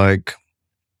bit like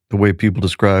the way people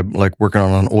describe like working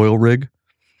on an oil rig.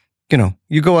 You know,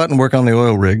 you go out and work on the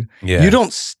oil rig. Yeah. You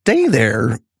don't stay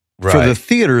there for the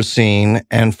theater scene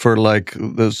and for like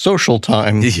the social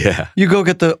time. Yeah. You go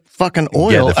get the fucking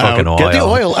oil Get the fucking out. oil. Get the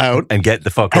oil out. And get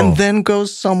the fuck And off. then go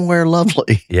somewhere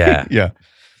lovely. Yeah. Yeah.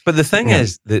 But the thing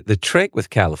is, the trick with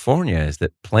California is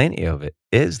that plenty of it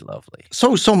is lovely.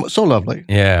 So lovely.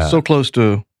 Yeah. So close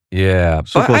to. Yeah.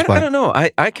 So but close by. I don't know.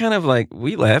 I kind of like,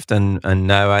 we left and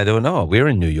now I don't know. We're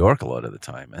in New York a lot of the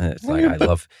time. And it's like, I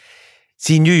love.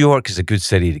 See, New York is a good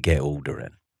city to get older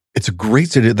in. It's a great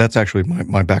city. That's actually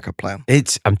my backup plan.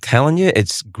 I'm telling you,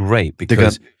 it's great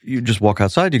because you just walk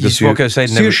outside. You go just walk outside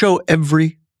and see a show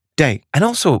every day. And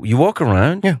also, you walk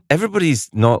around. Yeah. Everybody's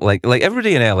not like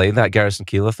everybody in LA, that Garrison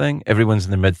Keillor thing, everyone's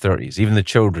in their mid-30s. Even the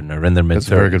children are in their mid-30s. That's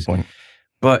a very good point.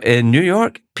 But in New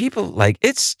York, people like,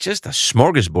 it's just a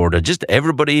smorgasbord of just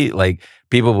everybody, like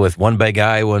people with one big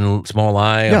eye, one small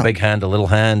eye, a big hand, a little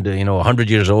hand, 100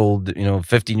 years old,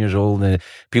 15 years old. And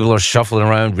people are shuffling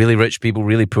around, really rich people,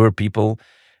 really poor people,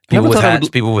 people with hats,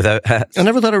 people without hats. I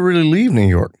never thought I'd really leave New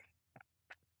York.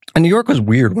 And New York was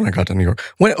weird when I got to New York.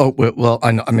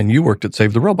 I mean, you worked at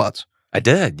Save the Robots. I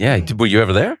did, yeah. Were you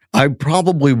ever there? I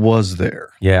probably was there.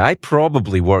 Yeah, I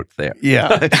probably worked there. Yeah.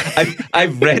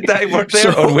 I've read that I worked there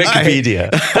on Wikipedia.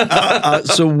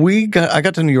 I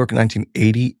got to New York in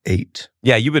 1988.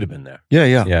 Yeah, you would have been there.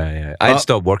 Yeah. I'd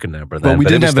stopped working there by then. But we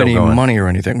didn't have any money or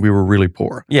anything. We were really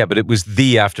poor. Yeah, but it was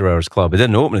the after-hours club. It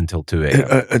didn't open until 2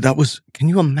 a.m. Can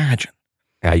you imagine?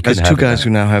 Yeah, you As two guys who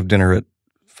now have dinner at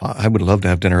 5. I would love to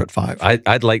have dinner at 5.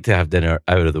 I'd like to have dinner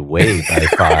out of the way by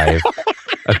 5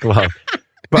 o'clock.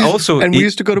 But also, and we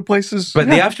used to go to places. But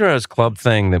the after-hours club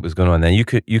thing that was going on then, you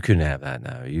couldn't have that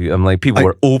now. I'm like, people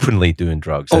were openly doing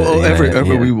drugs.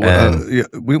 We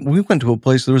went to a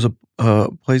place. There was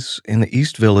a place in the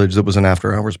East Village that was an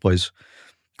after-hours place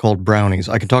called Brownies.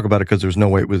 I can talk about it because there's no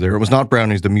way it was there. It was not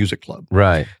Brownies, the music club.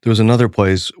 Right. There was another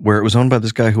place where it was owned by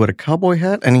this guy who had a cowboy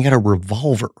hat and he had a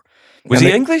revolver. Was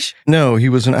he English? No, he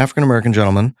was an African-American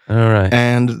gentleman. All right.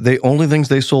 And the only things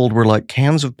they sold were like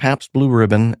cans of Pabst Blue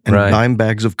Ribbon and 9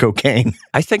 bags of cocaine.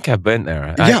 I think I've been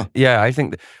there. Yeah. I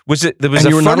think, there was and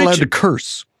you were not allowed to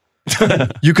curse.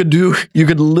 You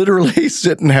could literally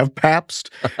sit and have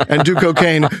Pabst and do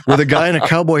cocaine with a guy in a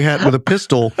cowboy hat with a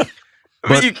pistol.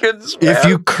 But you couldn't swear. If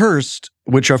you cursed,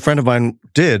 which a friend of mine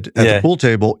did at the pool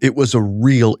table, it was a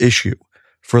real issue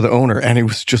for the owner. And he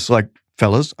was just like,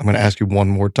 fellas, I'm going to ask you one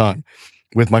more time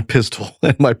with my pistol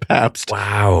and my Pabst.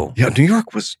 Wow. Yeah, New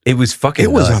York was... It was fucking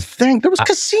It was a thing. There was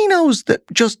casinos that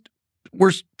just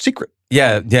were secret.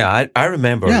 Yeah. I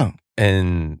remember. Yeah.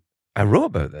 And I wrote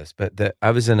about this, but I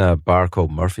was in a bar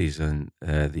called Murphy's in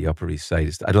the Upper East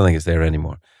Side. I don't think it's there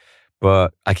anymore.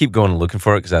 But I keep going and looking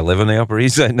for it because I live on the Upper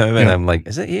East Side now. And I'm like,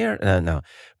 is it here? No.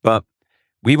 But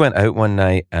we went out one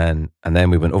night and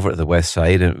then we went over to the West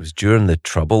Side and it was during the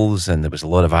Troubles and there was a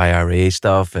lot of IRA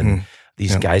stuff and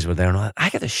these guys were there and all that.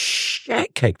 I got the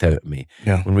shit kicked out of me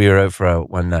when we were out for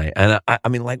one night. And I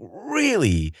mean, like,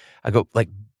 really, I got like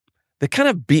the kind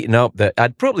of beaten up that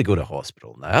I'd probably go to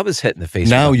hospital now. I was hit in the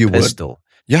face with a pistol. Would.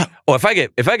 Yeah. Oh, if I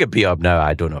get beat up now,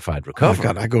 I don't know if I'd recover.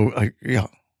 Oh, God,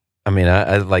 I mean,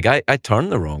 I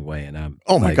turned the wrong way and I'm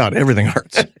oh my God, everything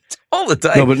hurts. All the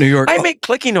time. No, but New York. I make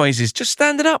clicky noises just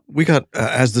standing up. We got,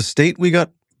 as the state, we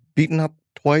got beaten up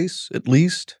twice at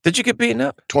least. Did you get beaten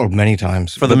up? Many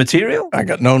times. For the material? I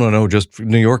got, no, just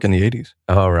New York in the 80s.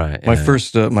 Oh, right. My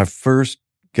first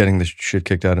getting the shit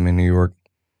kicked out of me in New York,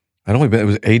 it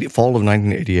was fall of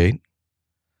 1988. I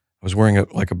was wearing a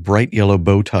bright yellow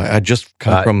bow tie. I just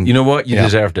come from... You know what? You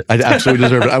deserved it. I absolutely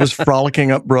deserved it. I was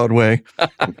frolicking up Broadway,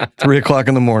 3 o'clock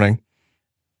in the morning,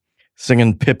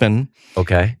 singing Pippin.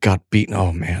 Okay. Got beaten.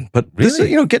 Oh, man. But really?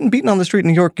 This, getting beaten on the street in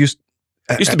New York used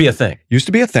to be a thing. Used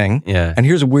to be a thing. Yeah. And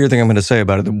here's a weird thing I'm going to say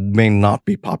about it that may not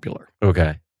be popular.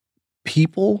 Okay.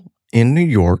 People in New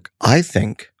York, I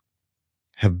think,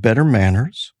 have better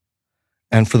manners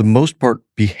and for the most part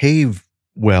behave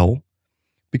well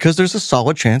because there's a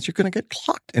solid chance you're going to get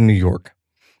clocked in New York.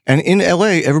 And in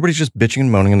LA, everybody's just bitching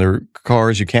and moaning in their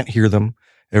cars. You can't hear them.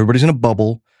 Everybody's in a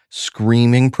bubble,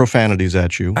 screaming profanities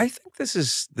at you. I think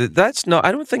that's not,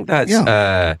 I don't think that's,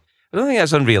 I don't think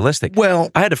that's unrealistic.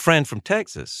 Well, I had a friend from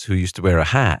Texas who used to wear a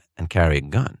hat and carry a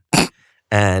gun.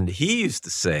 And he used to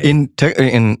say... In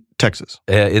Texas?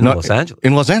 Los Angeles.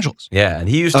 In Los Angeles? Yeah, and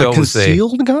he used to always say... A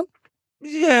concealed gun?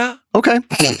 Yeah. Okay.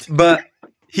 But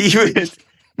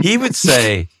he would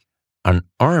say, an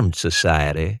armed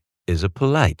society is a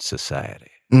polite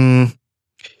society.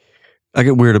 I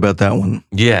get weird about that one.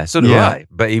 Yeah, so do I.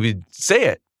 But he would say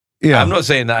it. Yeah. I'm not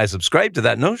saying that I subscribe to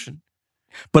that notion.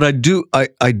 But I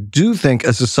do think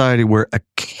a society where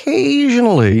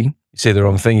occasionally You say the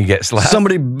wrong thing, you get slapped.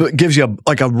 somebody gives you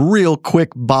a real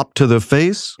quick bop to the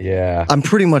face. Yeah. I'm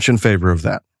pretty much in favor of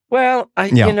that. Well,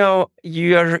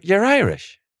 you're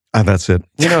Irish. That's it.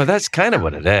 That's kind of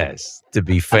what it is, to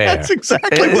be fair. That's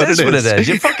exactly what it is. What it is.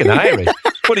 You're fucking Irish.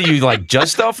 What are you, like,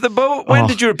 just off the boat? When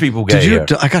did your people get here?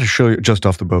 I got to show you just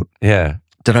off the boat. Yeah.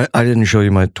 I didn't show you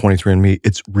my 23andMe.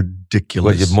 It's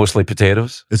ridiculous. What, mostly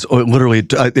potatoes? It's literally,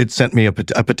 it sent me a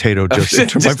potato just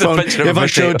into my phone. If I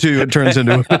show it to you, it turns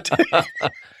into a potato.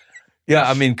 Yeah,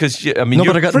 I mean, because you're but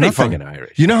I pretty nothing. fucking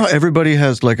Irish. You know how everybody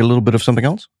has like a little bit of something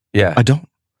else? Yeah. I don't.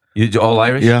 You all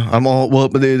Irish? Yeah, I'm all, well,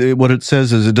 but what it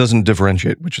says is it doesn't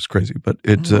differentiate, which is crazy, but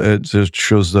it just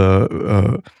shows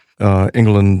the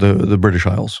England, the British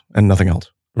Isles, and nothing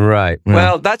else. Right. Yeah.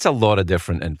 Well, that's a lot of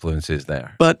different influences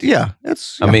there. But yeah,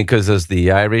 it's. I mean, because there's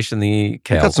the Irish and the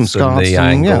Celts some and Scots the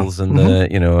and, Angles and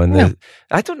the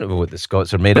I don't know what the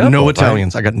Scots are made up no of.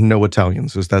 Italians. I got no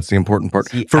Italians. That's the important part.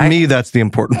 See, For me, that's the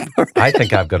important part. I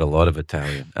think I've got a lot of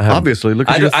Italian. Obviously, look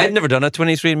at I've never done a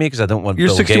 23andMe because I don't want You're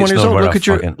Bill 61 Gates years old. knowing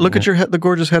Look at your head, the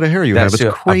gorgeous head of hair you have. It's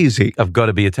crazy. I've got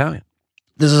to be Italian.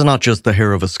 This is not just the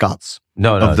hair of a Scots.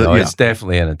 No, it's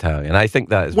definitely an Italian. I think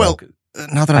that is well.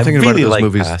 Now that I'm thinking really about those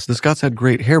movies, pasta. the Scots had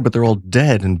great hair, but they're all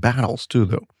dead in battles too,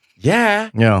 though. Yeah.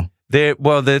 Yeah.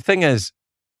 The thing is,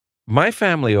 my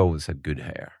family always had good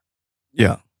hair.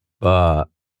 Yeah. But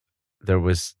there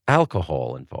was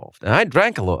alcohol involved. And I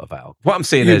drank a lot of alcohol. What I'm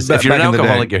saying is, if you're an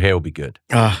alcoholic, your hair will be good.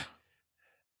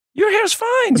 Your hair's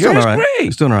fine. Your hair's great.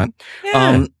 It's doing all right.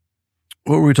 Yeah.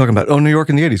 What were we talking about? Oh, New York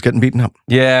in the 80s, getting beaten up.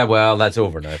 Yeah, well, that's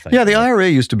over now. Yeah, the IRA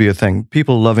used to be a thing.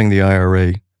 People loving the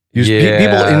IRA.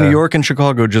 People in New York and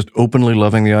Chicago just openly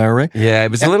loving the IRA. Yeah,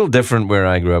 it was a little different where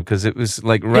I grew up because it was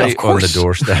like right on the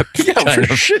doorstep.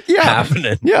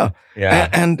 Happening. Yeah. Yeah.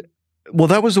 And well,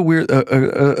 that was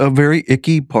a very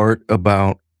icky part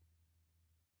about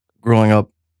growing up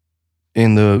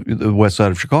in the west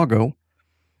side of Chicago,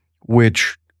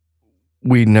 which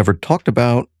we never talked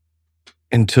about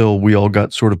until we all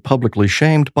got sort of publicly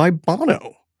shamed by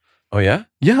Bono. Oh yeah?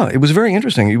 Yeah, it was very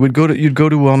interesting. You'd go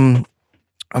to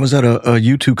I was at a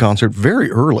U2 concert very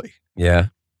early. Yeah.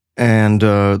 And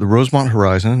the Rosemont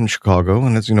Horizon in Chicago,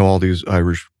 and it's, all these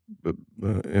Irish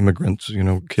immigrants,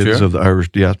 kids of the Irish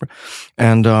diaspora.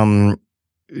 And,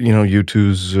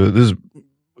 U2's, this is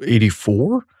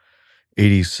 84,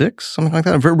 86, something like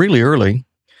that, really early.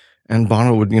 And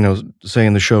Bono would, say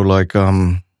in the show, like,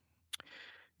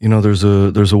 there's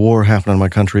a war happening in my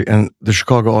country. And the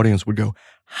Chicago audience would go,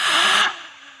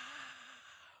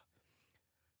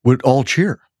 would all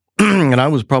cheer. And I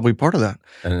was probably part of that.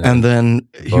 And then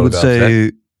he would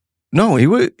say, no, he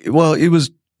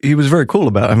was very cool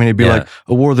about it. I mean, he'd be like,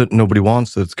 a war that nobody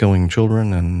wants, that's killing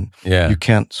children, and you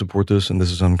can't support this, and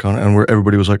this is uncommon. And where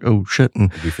everybody was like, oh, shit.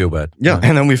 And we feel bad. Yeah,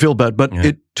 and then we feel bad. But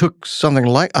it took something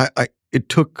like, it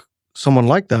took someone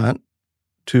like that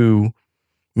to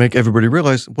make everybody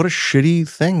realize what a shitty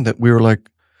thing that we were like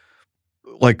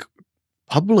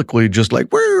publicly just like,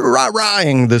 we're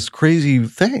rah-rahing this crazy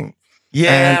thing.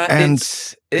 Yeah,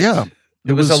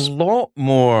 it was a lot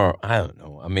more. I don't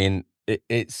know. I mean,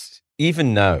 it's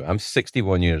even now. I'm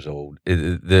 61 years old.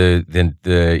 The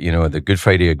Good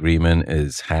Friday Agreement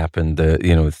has happened.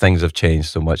 Things have changed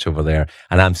so much over there,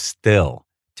 and I'm still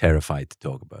terrified to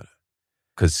talk about it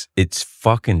because it's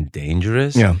fucking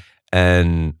dangerous. Yeah,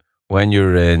 and when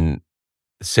you're in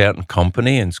a certain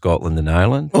company in Scotland and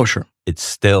Ireland, oh sure, it's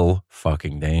still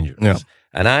fucking dangerous. Yeah.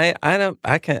 And I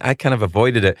kind of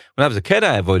avoided it. When I was a kid,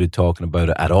 I avoided talking about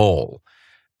it at all.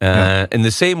 In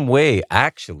the same way,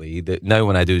 actually, that now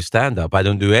when I do stand-up, I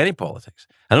don't do any politics.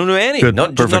 I don't do any,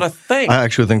 just not a thing. I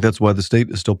actually think that's why the state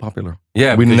is still popular.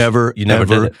 Yeah, you never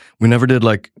did it. We never did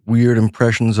like weird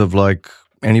impressions of like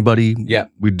anybody. Yeah.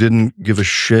 We didn't give a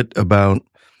shit about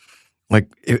like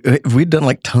if we'd done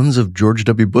like tons of George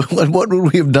W. Bush, what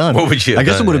would we have done? What would you have I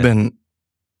guess done, it would have been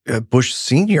Bush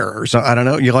Senior or something. I don't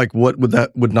know. You're like, what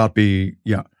would not be?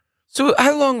 Yeah. So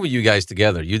how long were you guys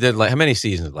together? You did like how many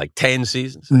seasons? Like 10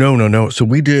 seasons? No. So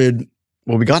we did.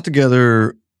 Well, we got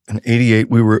together in '88.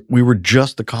 We were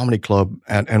just the comedy club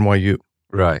at NYU,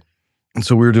 right? And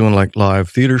so we were doing like live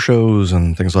theater shows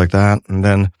and things like that. And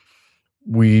then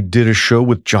we did a show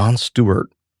with Jon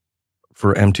Stewart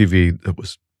for MTV that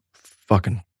was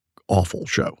fucking awful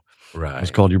show. Right.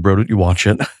 It's called You Wrote It, You Watch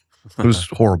It. It was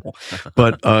horrible.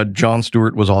 But Jon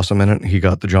Stewart was awesome in it. He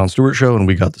got the Jon Stewart show and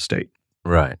we got the state.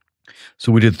 Right.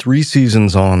 So we did 3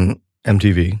 seasons on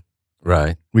MTV.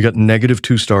 Right. We got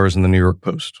 -2 stars in the New York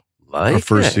Post. Like our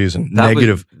first it. season. That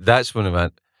Negative. That's when I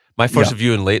went. My first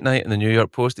review in Late Night in the New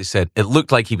York Post, they said it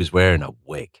looked like he was wearing a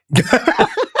wig.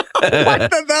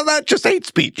 That's just hate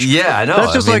speech. Yeah, I know.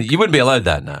 That's just like, you wouldn't be allowed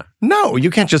that now. No, you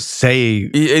can't just say.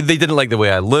 They didn't like the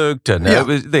way I looked, and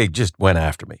they just went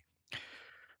after me.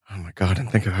 Oh my God!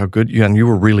 And think of how good you and you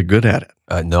were really good at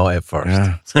it. No, at first.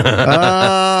 Yeah.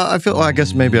 I feel. Well, I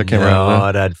guess maybe I came around.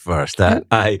 Not at first.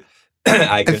 I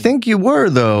think you were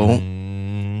though.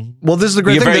 Well, this is the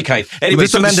great You're thing. Very kind. Anyway,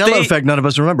 this is the Mandela effect. None of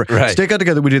us remember. Right. Stay got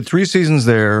together. We did 3 seasons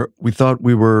there. We thought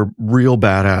we were real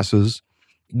badasses.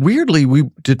 Weirdly, we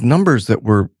did numbers that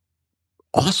were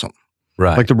awesome.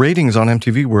 Right. Like the ratings on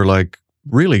MTV were like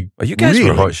really. Well, you guys really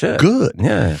were hot shit. Good.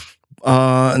 Yeah.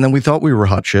 And then we thought we were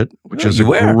hot shit, which is a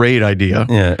great idea.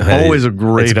 Yeah. Always a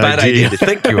great idea. It's a bad idea to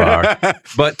think you are,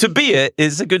 but to be it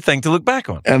is a good thing to look back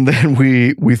on. And then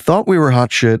we thought we were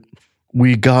hot shit.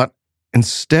 We got,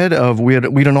 instead of, we had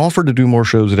an offer to do more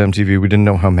shows at MTV. We didn't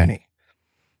know how many,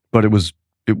 but it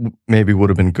maybe would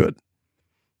have been good.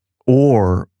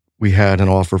 Or we had an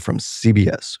offer from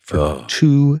CBS for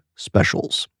 2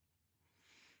 specials.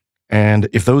 And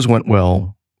if those went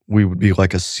well, we would be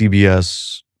like a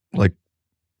CBS, like,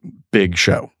 big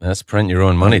show. That's print your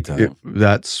own money time.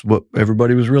 That's what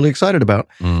everybody was really excited about.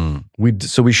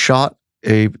 So we shot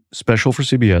a special for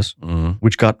CBS,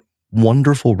 which got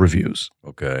wonderful reviews.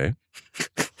 Okay.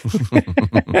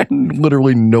 And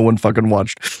literally no one fucking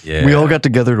watched. Yeah. We all got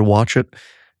together to watch it.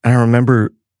 And I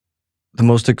remember the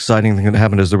most exciting thing that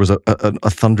happened is there was a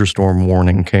thunderstorm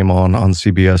warning came on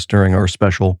CBS during our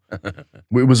special.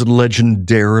 It was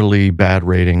legendarily bad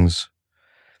ratings.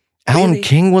 Alan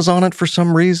King was on it for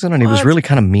some reason, and he was really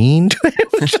kind of mean to it.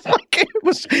 It was just like,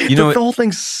 the whole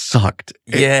thing sucked.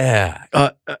 Yeah.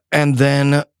 And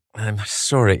then I'm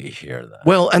sorry to hear that.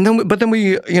 Well, but then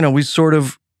we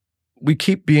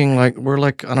keep being like, we're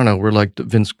like, I don't know, we're like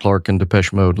Vince Clarke and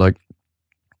Depeche Mode. Like,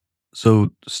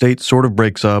 so State sort of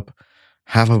breaks up.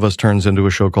 Half of us turns into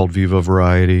a show called Viva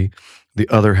Variety. The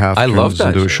other half turns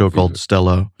into a show called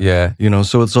Stella. Yeah.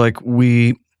 So it's like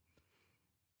we're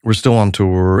still on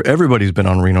tour. Everybody's been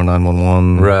on Reno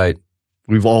 911. Right.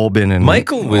 We've all been in.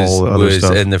 Michael was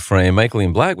in the frame. Michael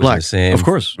Ian Black was in the same. Of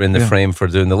course. In the frame for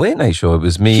doing the late night show. It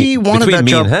was me. He wanted that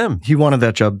job. Me and him. He wanted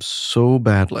that job so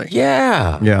badly.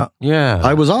 Yeah. Yeah. Yeah.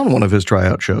 I was on one of his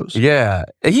tryout shows. Yeah.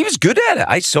 He was good at it.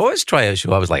 I saw his tryout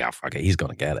show. I was like, oh, fuck it. He's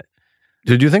going to get it.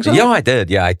 Did you think so? Yeah, I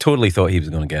did. Yeah, I totally thought he was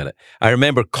going to get it. I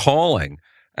remember calling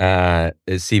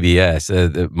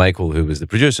CBS, Michael, who was the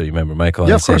producer. You remember Michael?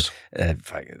 Yeah, of course.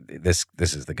 This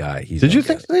is the guy. Did you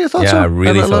think? You thought so? Yeah, I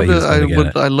really thought he was going to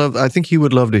get it. I think he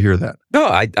would love to hear that. No,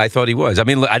 I thought he was. I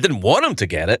mean, look, I didn't want him to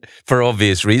get it for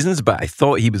obvious reasons, but I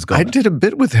thought he was going to. I did a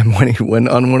bit with him when he went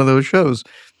on one of those shows,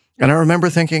 and I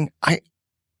remember thinking,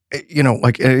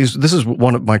 this is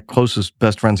one of my closest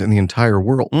best friends in the entire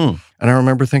world. And I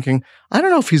remember thinking, I don't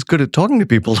know if he's good at talking to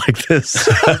people like this.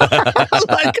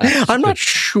 I'm not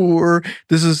sure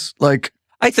this is like.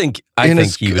 I think he would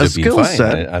have been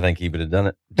fine. I think he would have done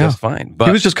it just fine. But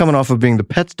he was just coming off of being the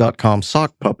Pets.com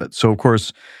sock puppet. So of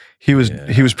course he was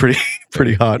pretty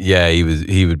hot. Yeah,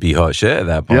 he would be hot shit at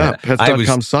that point. Yeah,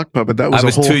 Pets.com sock puppet. That was. I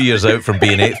was 2 years out from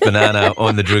being 8th banana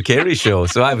on the Drew Carey show,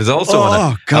 so I was also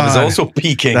I was also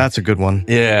peaking. That's a good one.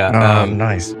 Yeah.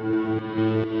 Nice.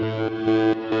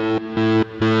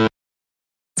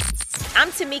 I'm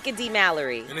Tamika D.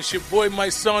 Mallory. And it's your boy, my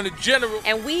son, the General.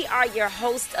 And we are your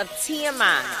hosts of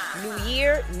TMI. New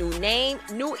year, new name,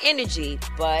 new energy,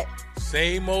 but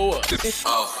same old.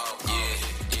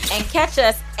 And catch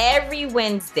us every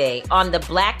Wednesday on the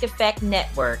Black Effect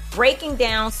Network, breaking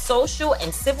down social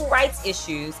and civil rights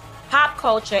issues, pop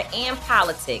culture, and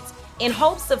politics in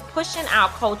hopes of pushing our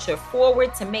culture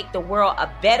forward to make the world a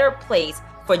better place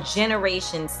for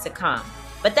generations to come.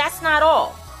 But that's not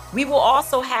all. We will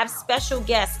also have special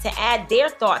guests to add their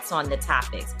thoughts on the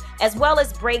topics, as well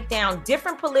as break down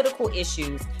different political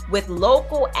issues with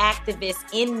local activists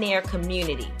in their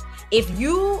community. If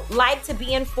you like to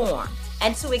be informed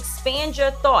and to expand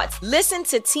your thoughts, listen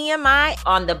to TMI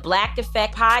on the Black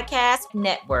Effect Podcast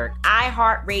Network,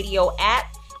 iHeartRadio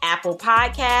app, Apple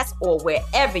Podcasts, or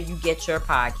wherever you get your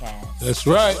podcasts. That's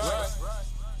right.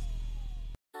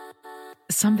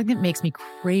 Something that makes me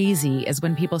crazy is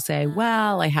when people say,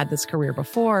 well, I had this career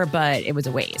before, but it was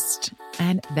a waste.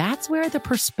 And that's where the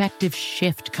perspective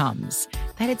shift comes,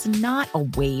 that it's not a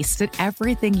waste, that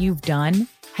everything you've done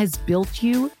has built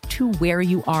you to where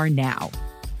you are now.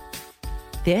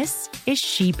 This is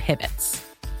She Pivots,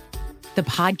 the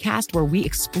podcast where we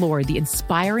explore the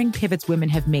inspiring pivots women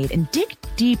have made and dig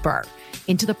deeper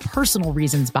into the personal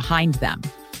reasons behind them.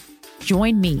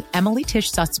 Join me, Emily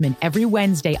Tish Sussman, every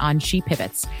Wednesday on She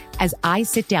Pivots as I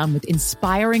sit down with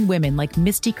inspiring women like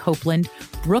Misty Copeland,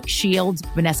 Brooke Shields,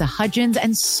 Vanessa Hudgens,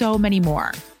 and so many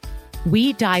more.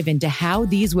 We dive into how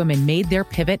these women made their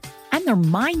pivot and their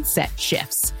mindset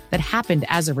shifts that happened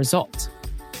as a result.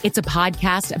 It's a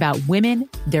podcast about women,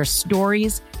 their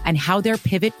stories, and how their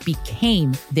pivot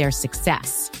became their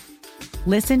success.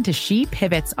 Listen to She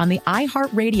Pivots on the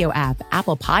iHeartRadio app,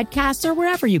 Apple Podcasts, or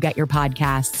wherever you get your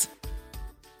podcasts.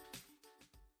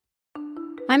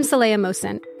 I'm Saleha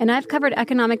Mohsen, and I've covered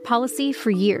economic policy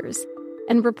for years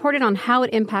and reported on how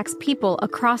it impacts people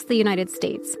across the United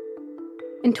States.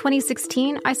 In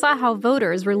 2016, I saw how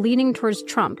voters were leaning towards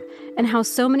Trump and how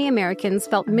so many Americans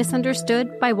felt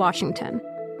misunderstood by Washington.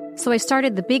 So I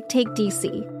started the Big Take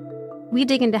DC. We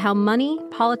dig into how money,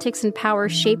 politics, and power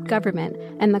shape government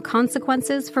and the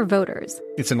consequences for voters.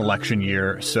 It's an election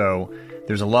year, so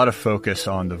there's a lot of focus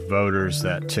on the voters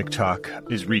that TikTok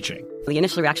is reaching. The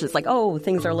initial reaction is like, oh,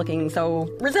 things are looking so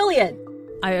resilient.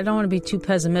 I don't want to be too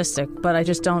pessimistic, but I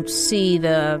just don't see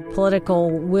the political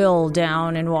will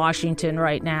down in Washington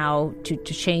right now to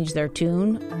change their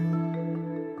tune.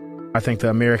 I think the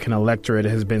American electorate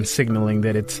has been signaling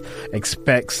that it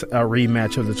expects a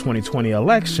rematch of the 2020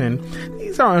 election.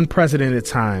 These are unprecedented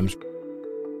times.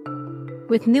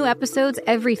 With new episodes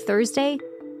every Thursday,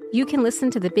 you can listen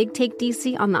to the Big Take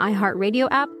DC on the iHeartRadio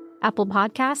app, Apple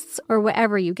Podcasts, or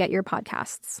wherever you get your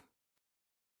podcasts.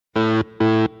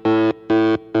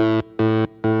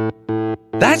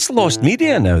 That's lost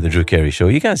media now, the Drew Carey Show.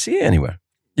 You can't see it anywhere.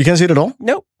 You can't see it at all?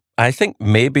 Nope. I think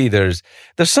maybe there's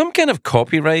some kind of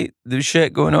copyright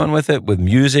shit going on with it, with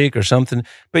music or something,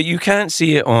 but you can't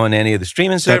see it on any of the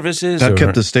streaming services. That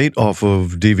kept the state off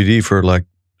of DVD for like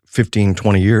 15,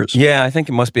 20 years. Yeah, I think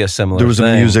it must be a similar There was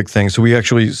thing. a music thing. So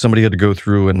somebody had to go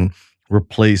through and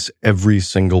replace every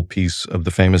single piece of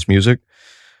the famous music.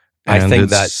 And I think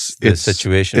that's the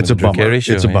situation. It's a with the Drew bummer. Carey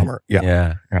Show, It's a bummer.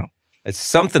 Yeah. It's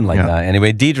something like that.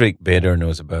 Anyway, Diedrich Bader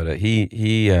knows about it.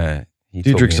 He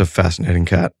Diedrich's a fascinating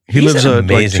cat. He He's lives an like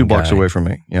 2 amazing blocks guy. away from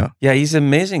me. Yeah. Yeah, he's an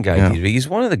amazing guy, Yeah. Diedrich. He's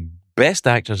one of the best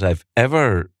actors I've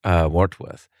ever worked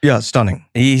with. Yeah, stunning.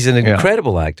 He's an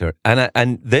incredible actor.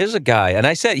 And there's a guy, and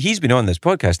I said, he's been on this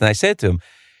podcast, and I said to him,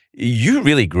 you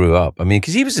really grew up. I mean,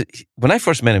 because when I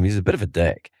first met him, he was a bit of a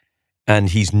dick. And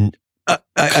he's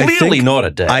clearly not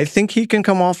a dick. I think he can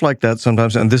come off like that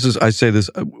sometimes. And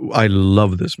I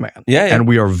love this man. Yeah. And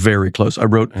we are very close. I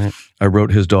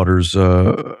wrote his daughter's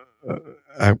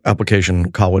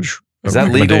application college. Is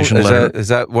that legal? Letter. Is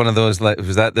that one of those?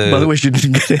 Was that the? By the way, she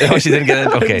didn't get it. Oh, she didn't get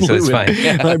it. Okay, so it's fine.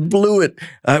 Yeah. I blew it.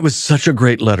 It was such a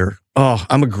great letter. Oh,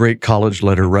 I'm a great college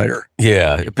letter writer.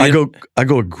 Yeah, I go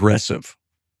aggressive.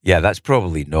 Yeah, that's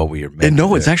probably not what you're meant.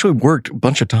 No, it's actually worked a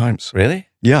bunch of times. Really?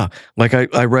 Yeah, like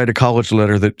I write a college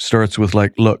letter that starts with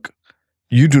like, "Look,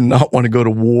 you do not want to go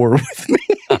to war with me."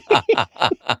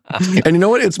 And you know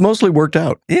what? It's mostly worked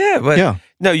out. Yeah, but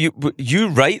no, you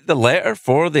write the letter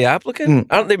for the applicant.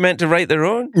 Aren't they meant to write their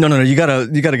own? No. You gotta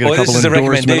get a couple of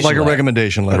endorsements, like a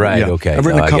recommendation letter. Right. Yeah. Okay. I've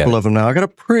written a couple of them now. I got a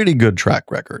pretty good track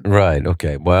record. Right.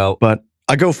 Okay. Well, but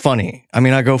I go funny. I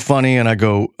mean, I go funny and I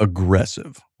go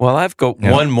aggressive. Well, I've got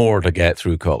one more to get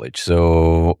through college,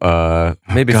 so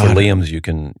maybe for Liam's you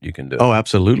can do it. Oh,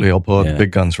 absolutely. I'll pull out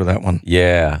big guns for that one.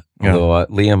 Yeah. Although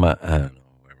Liam, I don't know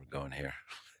where we're going here.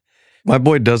 My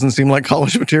boy doesn't seem like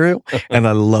college material, and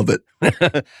I love it.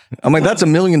 I'm like, that's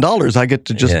 $1 million I get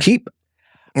to just keep.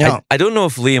 Yeah. I don't know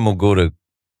if Liam will go to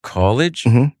college,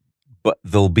 but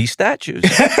there'll be statues.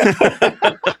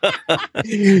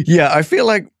 Yeah, I feel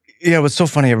like, it was so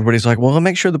funny. Everybody's like, well,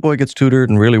 make sure the boy gets tutored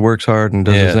and really works hard and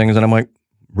does his things. And I'm like,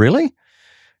 really?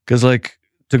 Because like,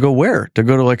 to go where? To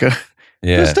go to like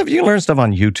stuff, you can learn stuff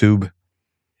on YouTube.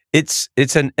 It's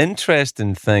an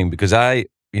interesting thing because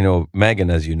Megan,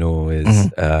 as you know,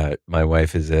 is my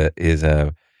wife is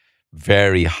a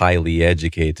very highly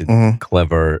educated,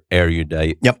 clever,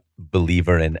 erudite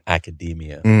believer in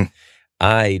academia.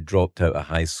 I dropped out of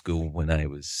high school when I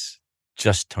was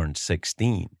just turned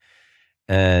 16.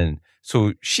 And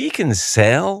so she can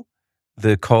sell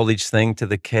the college thing to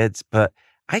the kids, but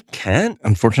I can't.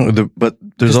 Unfortunately, but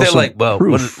there's also they're like, well,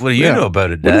 proof. What do you know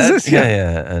about it, Dad? What is this?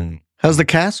 Yeah. And how's the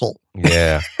castle?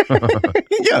 Yeah.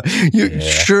 You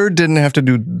sure didn't have to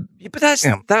do. Yeah, but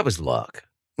that was luck.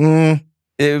 It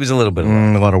was a little bit of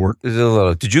luck. A lot of work. It was a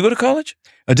little. Did you go to college?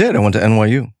 I did. I went to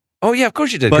NYU. Oh yeah, of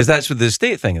course you did, because that's with the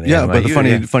state thing. In the NYU, but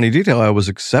the funny detail, I was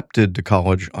accepted to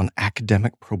college on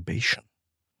academic probation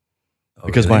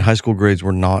because my high school grades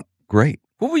were not great.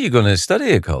 What were you going to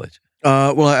study at college?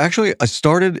 Well, actually, I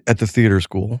started at the theater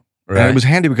school. Right. And it was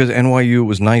handy because NYU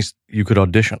was nice. You could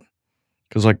audition.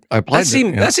 Because like I applied.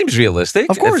 That seems realistic.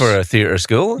 Of course. For a theater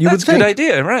school. That's a good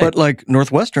idea, right? But like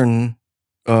Northwestern,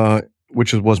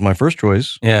 which was my first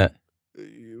choice. Yeah.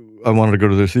 I wanted to go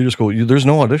to the theater school. There's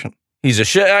no audition. He's a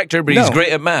shit actor, but he's great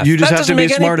at math. You just have to be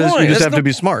smart. You just have to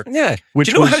be smart. Yeah. Which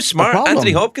do you know how smart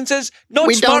Anthony Hopkins is?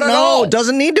 Not smart at all.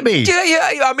 Doesn't need to be.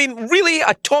 Yeah. I mean, really,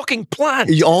 a talking plant.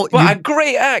 A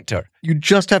great actor. You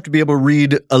just have to be able to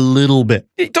read a little bit.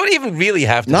 You don't even really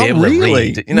have to Not be able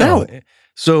really. to read. No.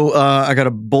 So I got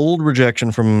a bold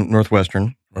rejection from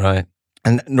Northwestern. Right.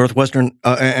 And Northwestern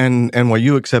and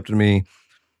NYU accepted me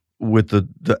with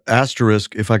the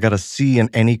asterisk. If I got a C in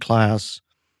any class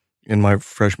in my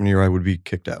freshman year, I would be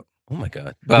kicked out. Oh my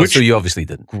God. Well, so you obviously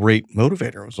didn't. Great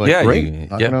motivator. I was like, great.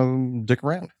 Not going to dick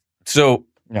around. So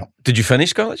did you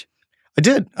finish college? I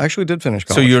did. I actually did finish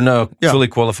college. So you're now fully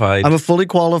qualified? I'm a fully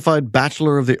qualified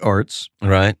Bachelor of the Arts.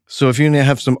 Right. So if you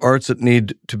have some arts that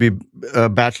need to be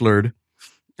bachelored.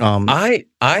 I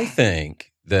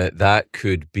think that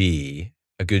could be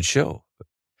a good show.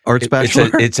 Arts Bachelor?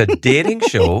 It's a dating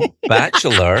show,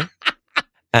 Bachelor.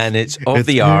 And it's of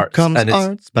the arts. Comes and it's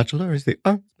arts, Bachelor is the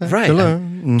arts Bachelor. Right.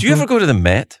 Mm-hmm. Do you ever go to the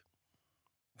Met?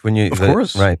 Of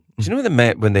course. Right. Do you know the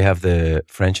Met when they have the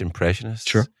French Impressionists?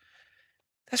 Sure.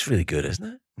 That's really good, isn't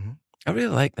it? Mm-hmm. I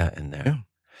really like that in there. Yeah.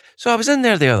 So I was in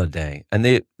there the other day, and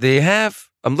they have.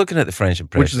 I'm looking at the French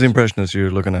Impressionists. Which is the Impressionist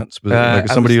you're looking at? Like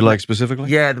somebody you like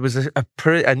specifically? Yeah, there was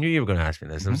I knew you were going to ask me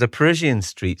this. There was a Parisian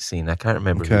street scene. I can't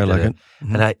remember who I did like it.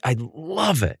 Mm-hmm. And I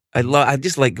love it. I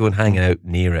just like going hanging out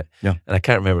near it. Yeah. And I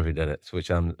can't remember who did it, so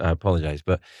which I apologize.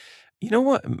 But you know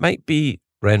what? It might be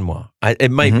Renoir.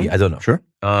 It might be. I don't know. Sure.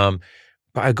 But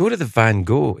I go to the Van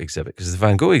Gogh exhibit because the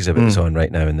Van Gogh exhibit is on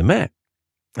right now in the Met.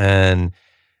 And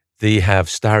they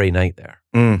have Starry Night there.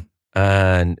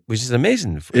 And which is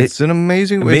amazing. It's an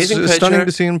amazing it's stunning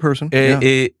to see in person.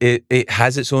 It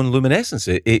has its own luminescence.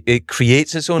 It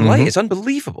creates its own light. It's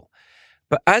unbelievable.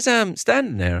 But as I'm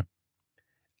standing there,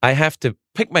 I have to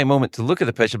pick my moment to look at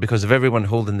the picture because of everyone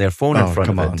holding their phone in front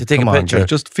of it to take a picture.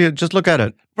 Just look at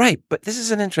it. Right. But this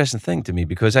is an interesting thing to me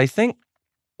because I think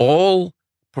all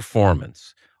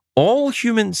performance, all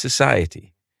human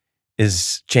society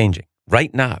is changing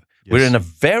right now. Yes. We're in a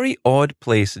very odd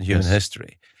place in human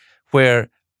history where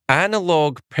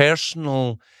analog,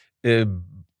 personal,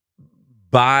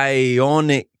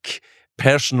 bionic,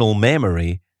 personal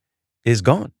memory is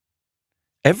gone.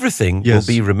 Everything will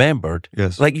be remembered.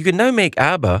 Yes. Like you can now make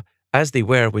ABBA as they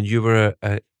were when you were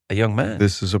a young man.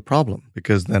 This is a problem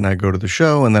because then I go to the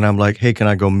show and then I'm like, hey, can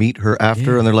I go meet her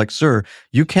after? And they're like, sir,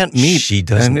 you can't meet. She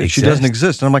doesn't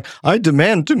exist. And I'm like, I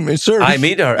demand to meet, sir. I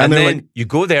meet her. And then like, you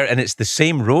go there and it's the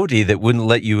same roadie that wouldn't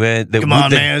let you in. Come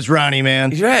on, man. It's Ronnie,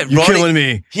 man. Right, You're Ronnie, killing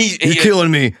me. You're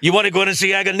killing me. You want to go and see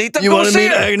Aganita? You want to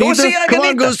meet Aganita? Go see Aganita. Come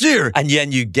on, go see her. And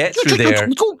then you get through there.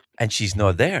 And she's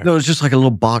not there. No, it's just like a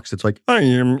little box. It's like, I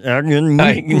am I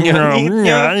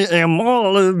am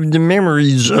all of the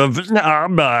memories of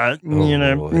ABBA.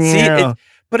 See,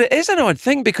 but it is an odd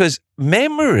thing because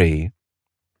memory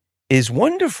is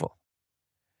wonderful.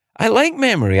 I like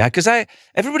memory because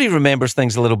everybody remembers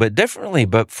things a little bit differently,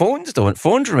 but phones don't.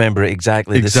 Phones remember it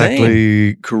exactly the same.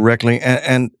 Exactly, correctly.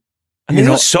 And they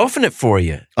don't soften it for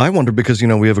you. I wonder because,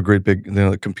 we have a great big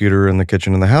computer in the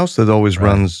kitchen in the house that always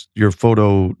runs your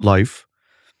photo life.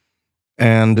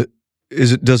 And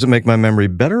does it make my memory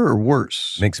better or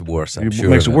worse? Makes it worse, I'm sure. It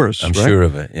makes it worse, I'm right? sure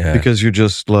of it, yeah. Because you're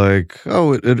just like,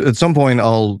 at some point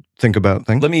I'll think about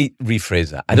things. Let me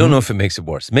rephrase that. I don't know if it makes it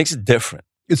worse. It makes it different.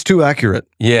 It's too accurate.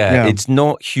 Yeah, it's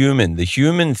not human. The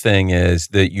human thing is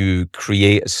that you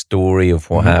create a story of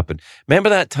what happened. Remember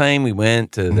that time we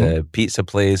went to the pizza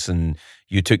place and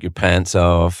you took your pants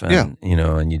off and,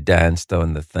 and you danced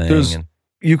on the thing.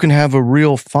 You can have a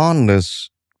real fondness,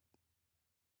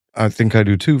 I think I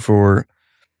do too, for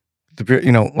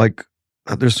like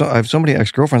I have so many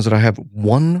ex-girlfriends that I have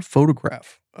one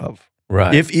photograph of.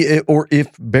 Right.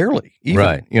 If barely, even,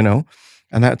 right.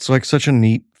 And that's like such a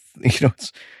neat,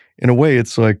 it's, in a way,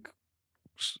 it's like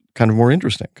kind of more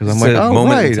interesting because I'm like, oh,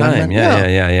 moment right. in time.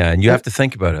 Yeah. And you have to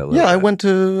think about it a little bit. I went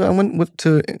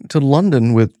to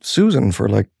London with Susan for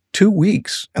like 2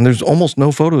 weeks and there's almost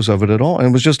no photos of it at all. And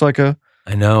it was just like I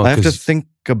have to think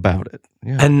about it.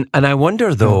 Yeah. And I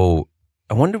wonder though,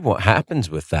 I wonder what happens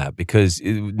with that because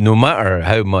no matter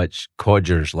how much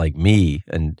codgers like me,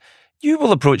 and you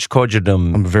will approach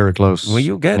codgerdom. I'm very close. Well,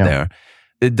 you'll get there.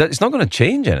 It's not going to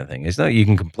change anything. It's not. You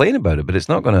can complain about it, but it's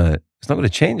not going to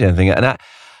change anything. And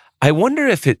I wonder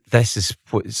if this is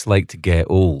what it's like to get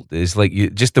old. It's like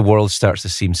just the world starts to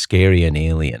seem scary and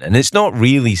alien, and it's not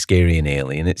really scary and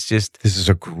alien. It's just. This is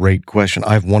a great question.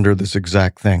 I've wondered this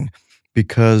exact thing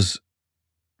because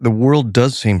the world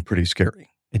does seem pretty scary.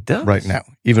 It does. Right now.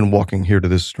 Even walking here to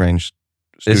this strange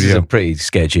studio. This is a pretty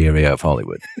sketchy area of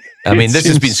Hollywood. I mean, this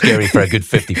has been scary for a good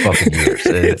 50 fucking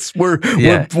years.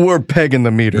 We're pegging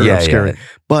the meter of scary. Yeah.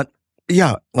 But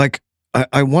yeah, like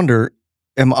I wonder,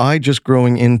 am I just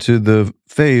growing into the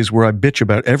phase where I bitch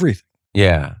about everything?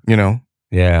 Yeah. You know?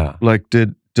 Yeah. Like,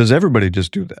 does everybody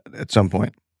just do that at some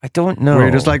point? I don't know. Where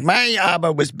you're just like, my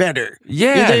Abba was better.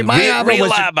 Yeah, my Abba real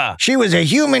was, Abba. She was a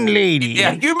human lady.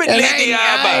 Yeah, human lady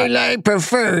Abba. I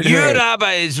preferred Your her.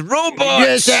 Abba is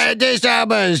robots. This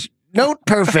Abba is not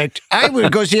perfect. I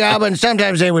would go see Abba and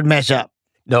sometimes they would mess up.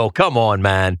 No, come on,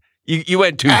 man. You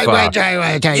went too far. I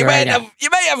tell you right now. You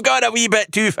may have gone a wee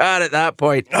bit too far at that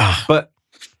point. But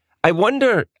I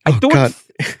wonder, I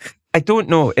don't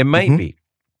know. It might be.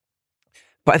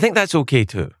 But I think that's okay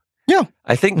too. Yeah.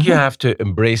 I think you have to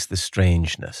embrace the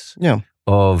strangeness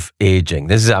of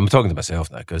aging. I'm talking to myself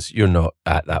now because you're not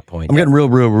at that point. I'm getting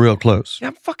real close. Yeah,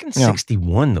 I'm fucking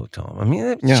 61 though, Tom. I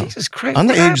mean, Jesus Christ. I'm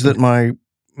the age that my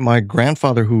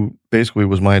grandfather, who basically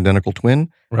was my identical twin,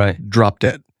 dropped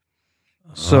dead.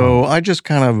 So I just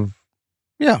kind of,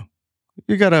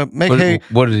 you got to make hay.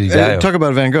 What did he die of? Talk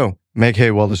about Van Gogh. Make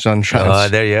hay while the sun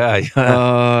shines. There you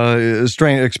are.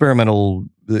 Strange experimental.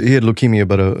 He had leukemia,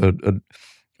 but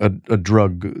a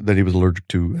drug that he was allergic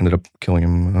to ended up killing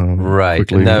him.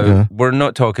 Quickly. Now we're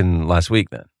not talking last week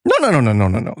then.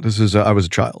 No. This is I was a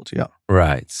child. Yeah.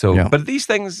 Right. So, but these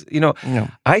things,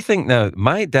 I think now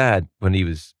my dad, when he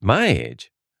was my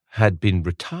age, had been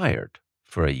retired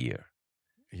for a year.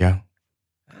 Yeah.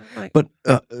 But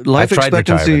life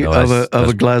expectancy of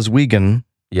a Glaswegian.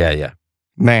 Yeah.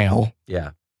 Male.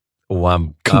 Yeah. Oh,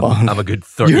 I'm a good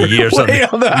 30 years on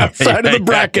the outside of the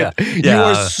bracket. You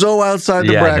are so outside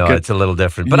the bracket. No, it's a little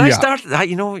different. But I started, I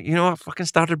fucking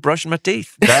started brushing my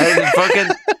teeth.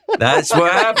 That's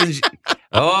what happens.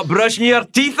 Oh, brushing your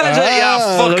teeth, is it?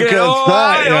 Yeah, fucking.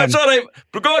 It's all right.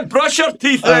 Go on, brush your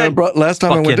teeth. Last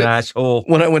time asshole.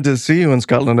 When I went to see you in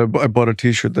Scotland, I bought a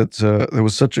T-shirt there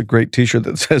was such a great T-shirt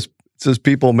that says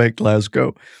 "People Make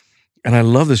Glasgow." And I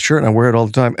love this shirt and I wear it all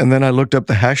the time. And then I looked up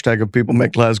the hashtag of People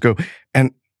Make Glasgow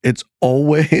and it's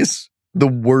always the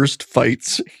worst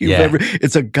fights you've ever.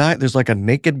 It's a guy, there's like a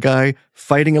naked guy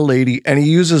fighting a lady and he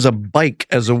uses a bike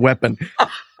as a weapon.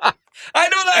 I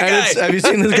know that guy. Have you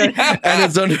seen this guy? And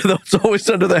it's always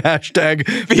under the hashtag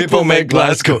People Make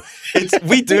Glasgow.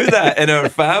 We do that in our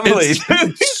family.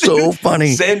 It's so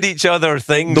funny. Send each other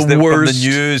things from the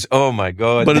news. Oh my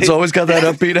God. But it's always got that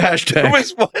upbeat hashtag. There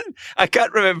was one, I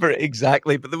can't remember it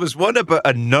exactly, but there was one about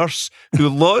a nurse who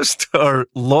lost her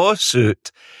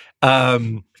lawsuit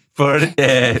for an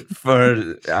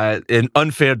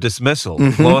unfair dismissal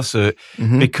lawsuit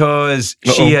because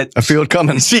I feel it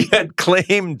coming. She had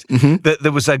claimed that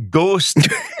there was a ghost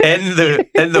in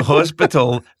the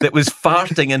hospital that was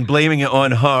farting and blaming it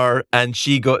on her, and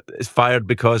she got fired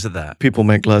because of that. People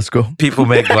Make Glasgow. People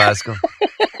Make Glasgow.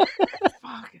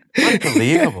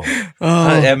 Unbelievable.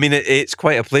 I mean, it's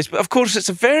quite a place, but of course, it's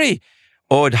a very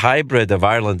odd hybrid of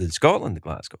Ireland and Scotland,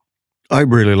 Glasgow. I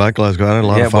really like Glasgow. I had a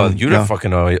lot of fun. Well, you're a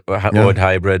fucking odd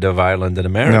hybrid of Ireland and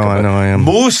America. No, I know I am.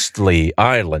 Mostly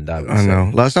Ireland, I would say. I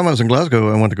know. Last time I was in Glasgow,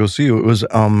 I went to go see you. It was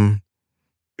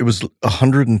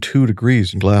 102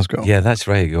 degrees in Glasgow. Yeah, that's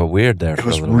right. It got weird there. It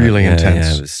was really intense.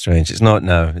 Yeah, it was strange. It's not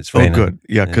now. It's raining. Oh, good.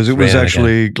 Yeah, because it was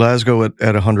actually again. Glasgow at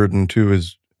 102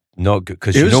 is not good.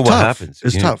 Because you know what happens.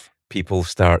 It's tough. People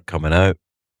start coming out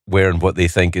wearing what they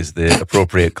think is the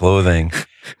appropriate clothing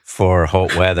for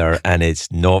hot weather, and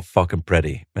it's not fucking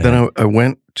pretty. Man. Then I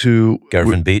went to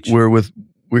Girvan Beach. We're with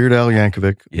Weird Al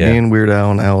Yankovic, me and Weird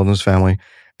Al and Al and his family,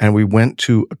 and we went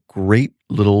to a great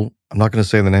little. I'm not going to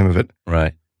say the name of it.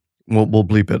 Right. We'll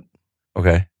bleep it.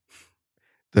 Okay.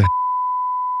 The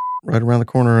right around the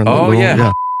corner. And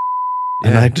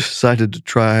And I decided to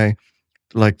try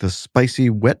like the spicy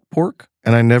wet pork.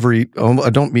 And I never eat,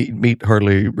 I don't eat meat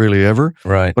hardly really ever.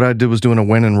 Right. What I did was doing a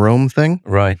when in Rome thing.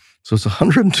 Right. So it's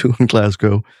 102 in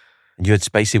Glasgow. You had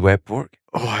spicy wet pork?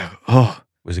 Oh.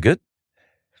 Was it good?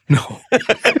 No. Of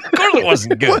course it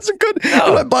wasn't good. It wasn't good.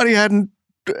 No. My body hadn't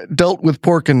dealt with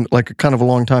pork in like kind of a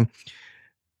long time.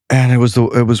 And it was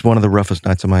one of the roughest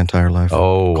nights of my entire life.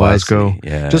 Oh, Glasgow.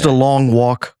 Yeah. Just a long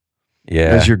walk.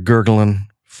 Yeah. As you're gurgling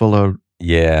full of.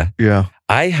 Yeah. Yeah.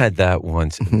 I had that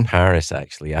once in Paris,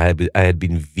 actually. I had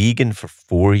been vegan for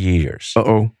 4 years.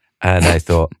 Uh-oh. And I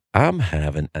thought, I'm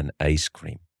having an ice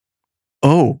cream.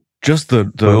 Oh, just the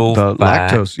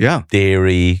lactose,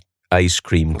 dairy ice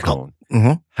cream cone.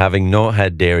 Having not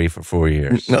had dairy for 4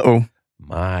 years. Uh-oh.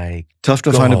 My Tough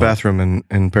to find a bathroom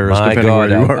in Paris, my depending God,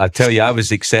 where you are. I tell you, I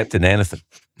was accepting anything.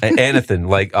 Anything,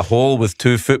 like a hole with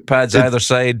 2 foot pads either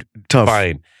side, tough.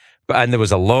 Fine. And there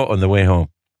was a lot on the way home.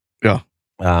 Yeah.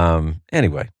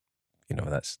 Anyway,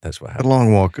 that's what happened. A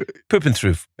long walk. Pooping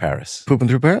through Paris. Pooping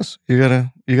through Paris? You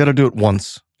gotta do it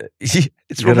once.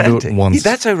 It's romantic. Do it once.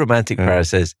 That's how romantic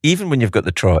Paris is. Even when you've got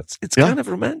the trots, it's kind of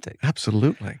romantic.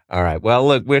 Absolutely. All right. Well,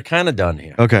 look, we're kind of done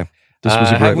here. Okay. This was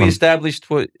a great have we one. established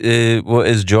what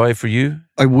is joy for you?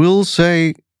 I will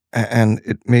say, and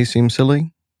it may seem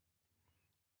silly,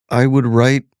 I would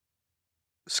write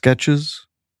sketches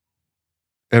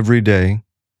every day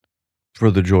for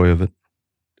the joy of it.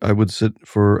 I would sit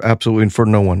for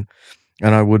no one,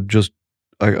 and I would just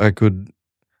I could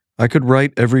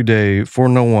write every day for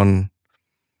no one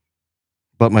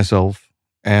but myself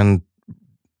and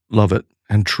love it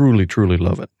and truly, truly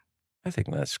love it. I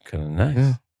think that's kind of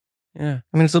nice. Yeah.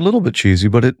 I mean, it's a little bit cheesy,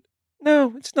 but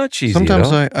no, it's not cheesy. Sometimes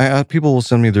people will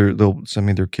send me they'll send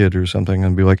me their kid or something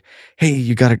and be like, "Hey,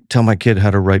 you got to tell my kid how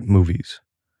to write movies."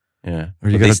 Yeah. Or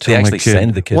you got to tell my kid.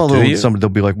 Send the kid well, to you? they'll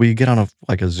be like, "Will you get on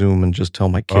a Zoom and just tell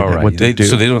my kid All right. what to do?"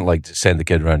 So they don't like to send the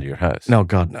kid around to your house. No,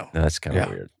 God, no. No, that's kind of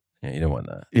weird. Yeah, you don't want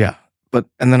that. Yeah, but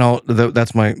and then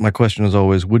that's my question is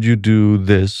always, would you do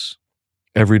this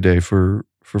every day for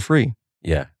free?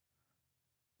 Yeah,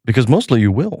 because mostly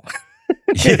you will.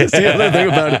 That's the other thing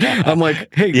about it. I'm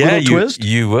like, hey, little twist.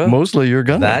 You will. Mostly you're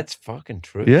gonna. That's fucking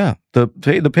true. Yeah, the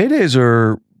paydays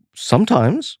are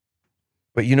sometimes.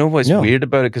 But you know what's weird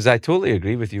about it? Because I totally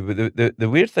agree with you. But the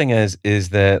weird thing is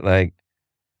that like,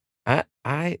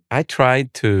 I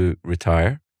tried to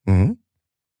retire, mm-hmm.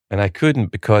 and I couldn't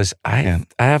because I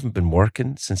haven't been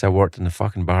working since I worked in the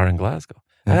fucking bar in Glasgow.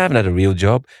 I haven't had a real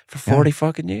job for 40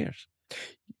 fucking years.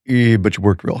 Yeah, but you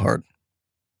worked real hard.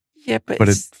 Yeah, but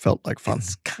it felt like fun.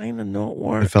 It's kind of not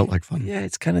work. It felt like fun. Yeah,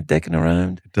 it's kind of dicking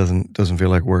around. It doesn't feel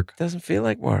like work. It doesn't feel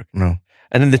like work. No.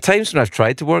 And in the times when I've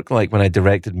tried to work, like when I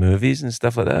directed movies and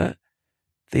stuff like that,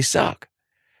 they suck.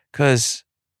 Because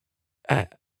I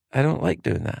don't like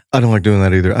doing that. I don't like doing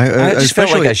that either. I just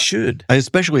felt like I should. I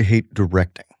especially hate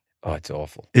directing. Oh, it's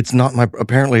awful.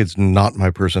 Apparently it's not my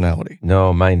personality.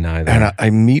 No, mine neither. And I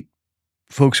meet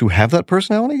folks who have that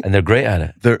personality. And they're great at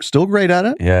it. They're still great at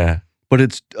it. Yeah. But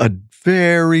it's a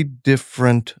very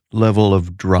different level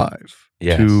of drive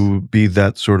to be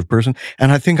that sort of person.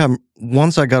 And I think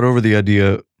once I got over the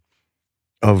idea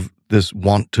of this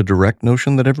want to direct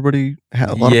notion that a lot of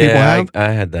people have. I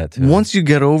had that too. Once you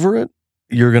get over it,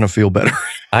 you're going to feel better.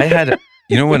 I had,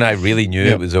 when I really knew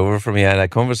it was over for me, I had a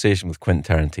conversation with Quentin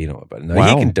Tarantino about it.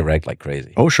 Now, he can direct like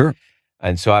crazy. Oh, sure.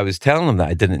 And so I was telling him that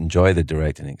I didn't enjoy the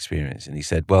directing experience. And he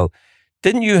said, well,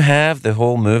 didn't you have the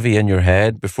whole movie in your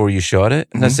head before you shot it?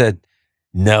 And I said,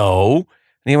 no.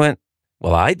 And he went,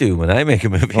 well, I do when I make a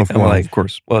movie. Of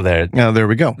course. Well, there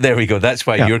we go. There we go. That's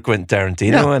why you're Quentin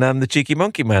Tarantino and I'm the cheeky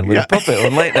monkey man with a puppet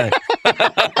on late night.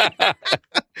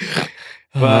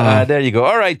 But there you go.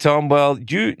 All right, Tom. Well,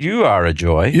 you are a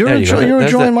joy. You're a joy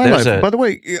in my life. By the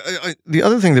way, the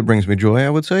other thing that brings me joy, I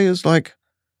would say, is like,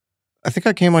 I think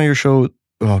I came on your show,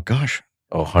 oh gosh.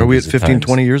 Oh, are we at 15,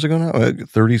 20 years ago now?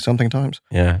 30-something times.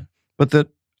 Yeah. But that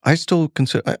I still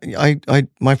consider,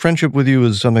 my friendship with you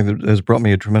is something that has brought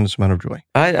me a tremendous amount of joy.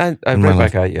 I right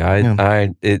back at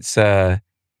you. It's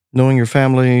knowing your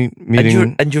family,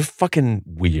 meeting. And you're fucking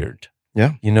weird.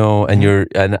 Yeah. And you're,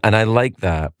 and I like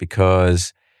that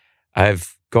because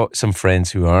I've got some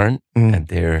friends who aren't, and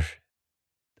they're.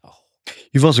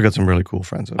 You've also got some really cool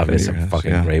friends. I've got some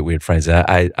fucking great, weird friends.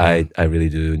 I really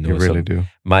do know. You really do.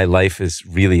 My life is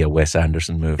really a Wes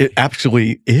Anderson movie. It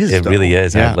absolutely is. It really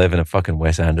is. I live in a fucking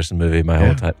Wes Anderson movie my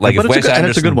whole time. Like, but if Wes Anderson, and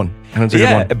it's a good one. And it's a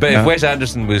good one. But if Wes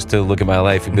Anderson was to look at my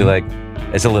life, he'd be like,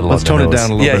 it's a little. Let's tone it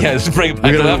down a little bit. Yeah, let's bring it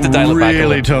back. We'll have to dial it back.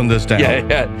 Really tone this down.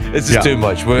 Yeah. This is too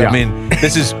much. I mean,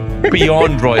 this is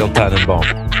beyond Royal Tannenbaum.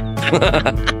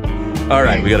 All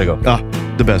right, we gotta go.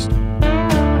 The best.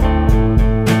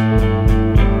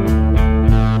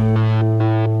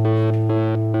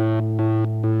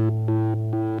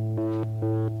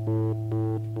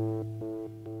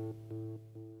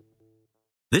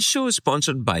 This show is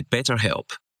sponsored by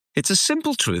BetterHelp. It's a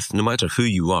simple truth, no matter who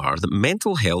you are, that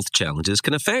mental health challenges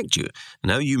can affect you,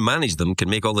 and how you manage them can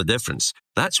make all the difference.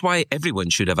 That's why everyone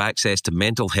should have access to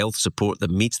mental health support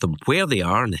that meets them where they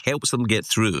are and helps them get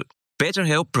through.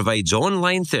 BetterHelp provides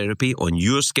online therapy on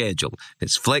your schedule.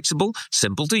 It's flexible,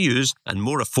 simple to use, and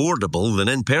more affordable than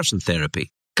in-person therapy.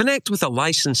 Connect with a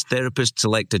licensed therapist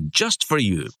selected just for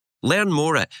you. Learn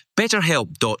more at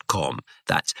betterhelp.com.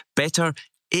 That's BetterHelp.com.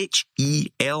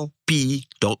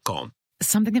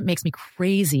 Something that makes me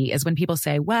crazy is when people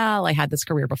say, well, I had this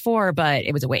career before, but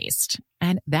it was a waste.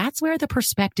 And that's where the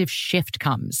perspective shift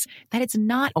comes, that it's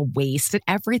not a waste, that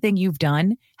everything you've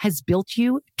done has built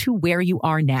you to where you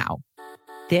are now.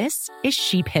 This is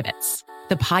She Pivots,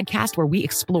 the podcast where we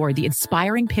explore the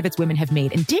inspiring pivots women have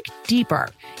made and dig deeper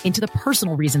into the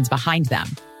personal reasons behind them.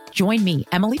 Join me,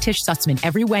 Emily Tish Sussman,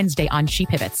 every Wednesday on She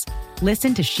Pivots.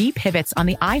 Listen to She Pivots on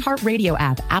the iHeartRadio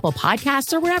app, Apple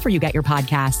Podcasts, or wherever you get your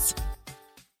podcasts.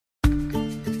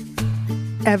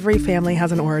 Every family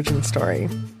has an origin story,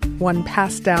 one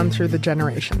passed down through the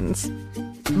generations.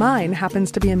 Mine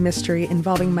happens to be a mystery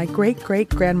involving my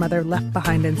great-great-grandmother left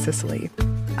behind in Sicily.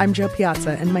 I'm Jo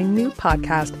Piazza, and my new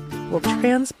podcast will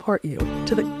transport you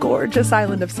to the gorgeous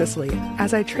island of Sicily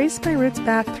as I trace my roots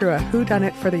back through a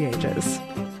whodunit for the ages.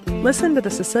 Listen to The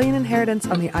Sicilian Inheritance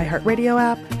on the iHeartRadio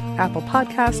app, Apple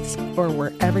Podcasts, or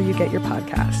wherever you get your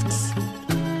podcasts.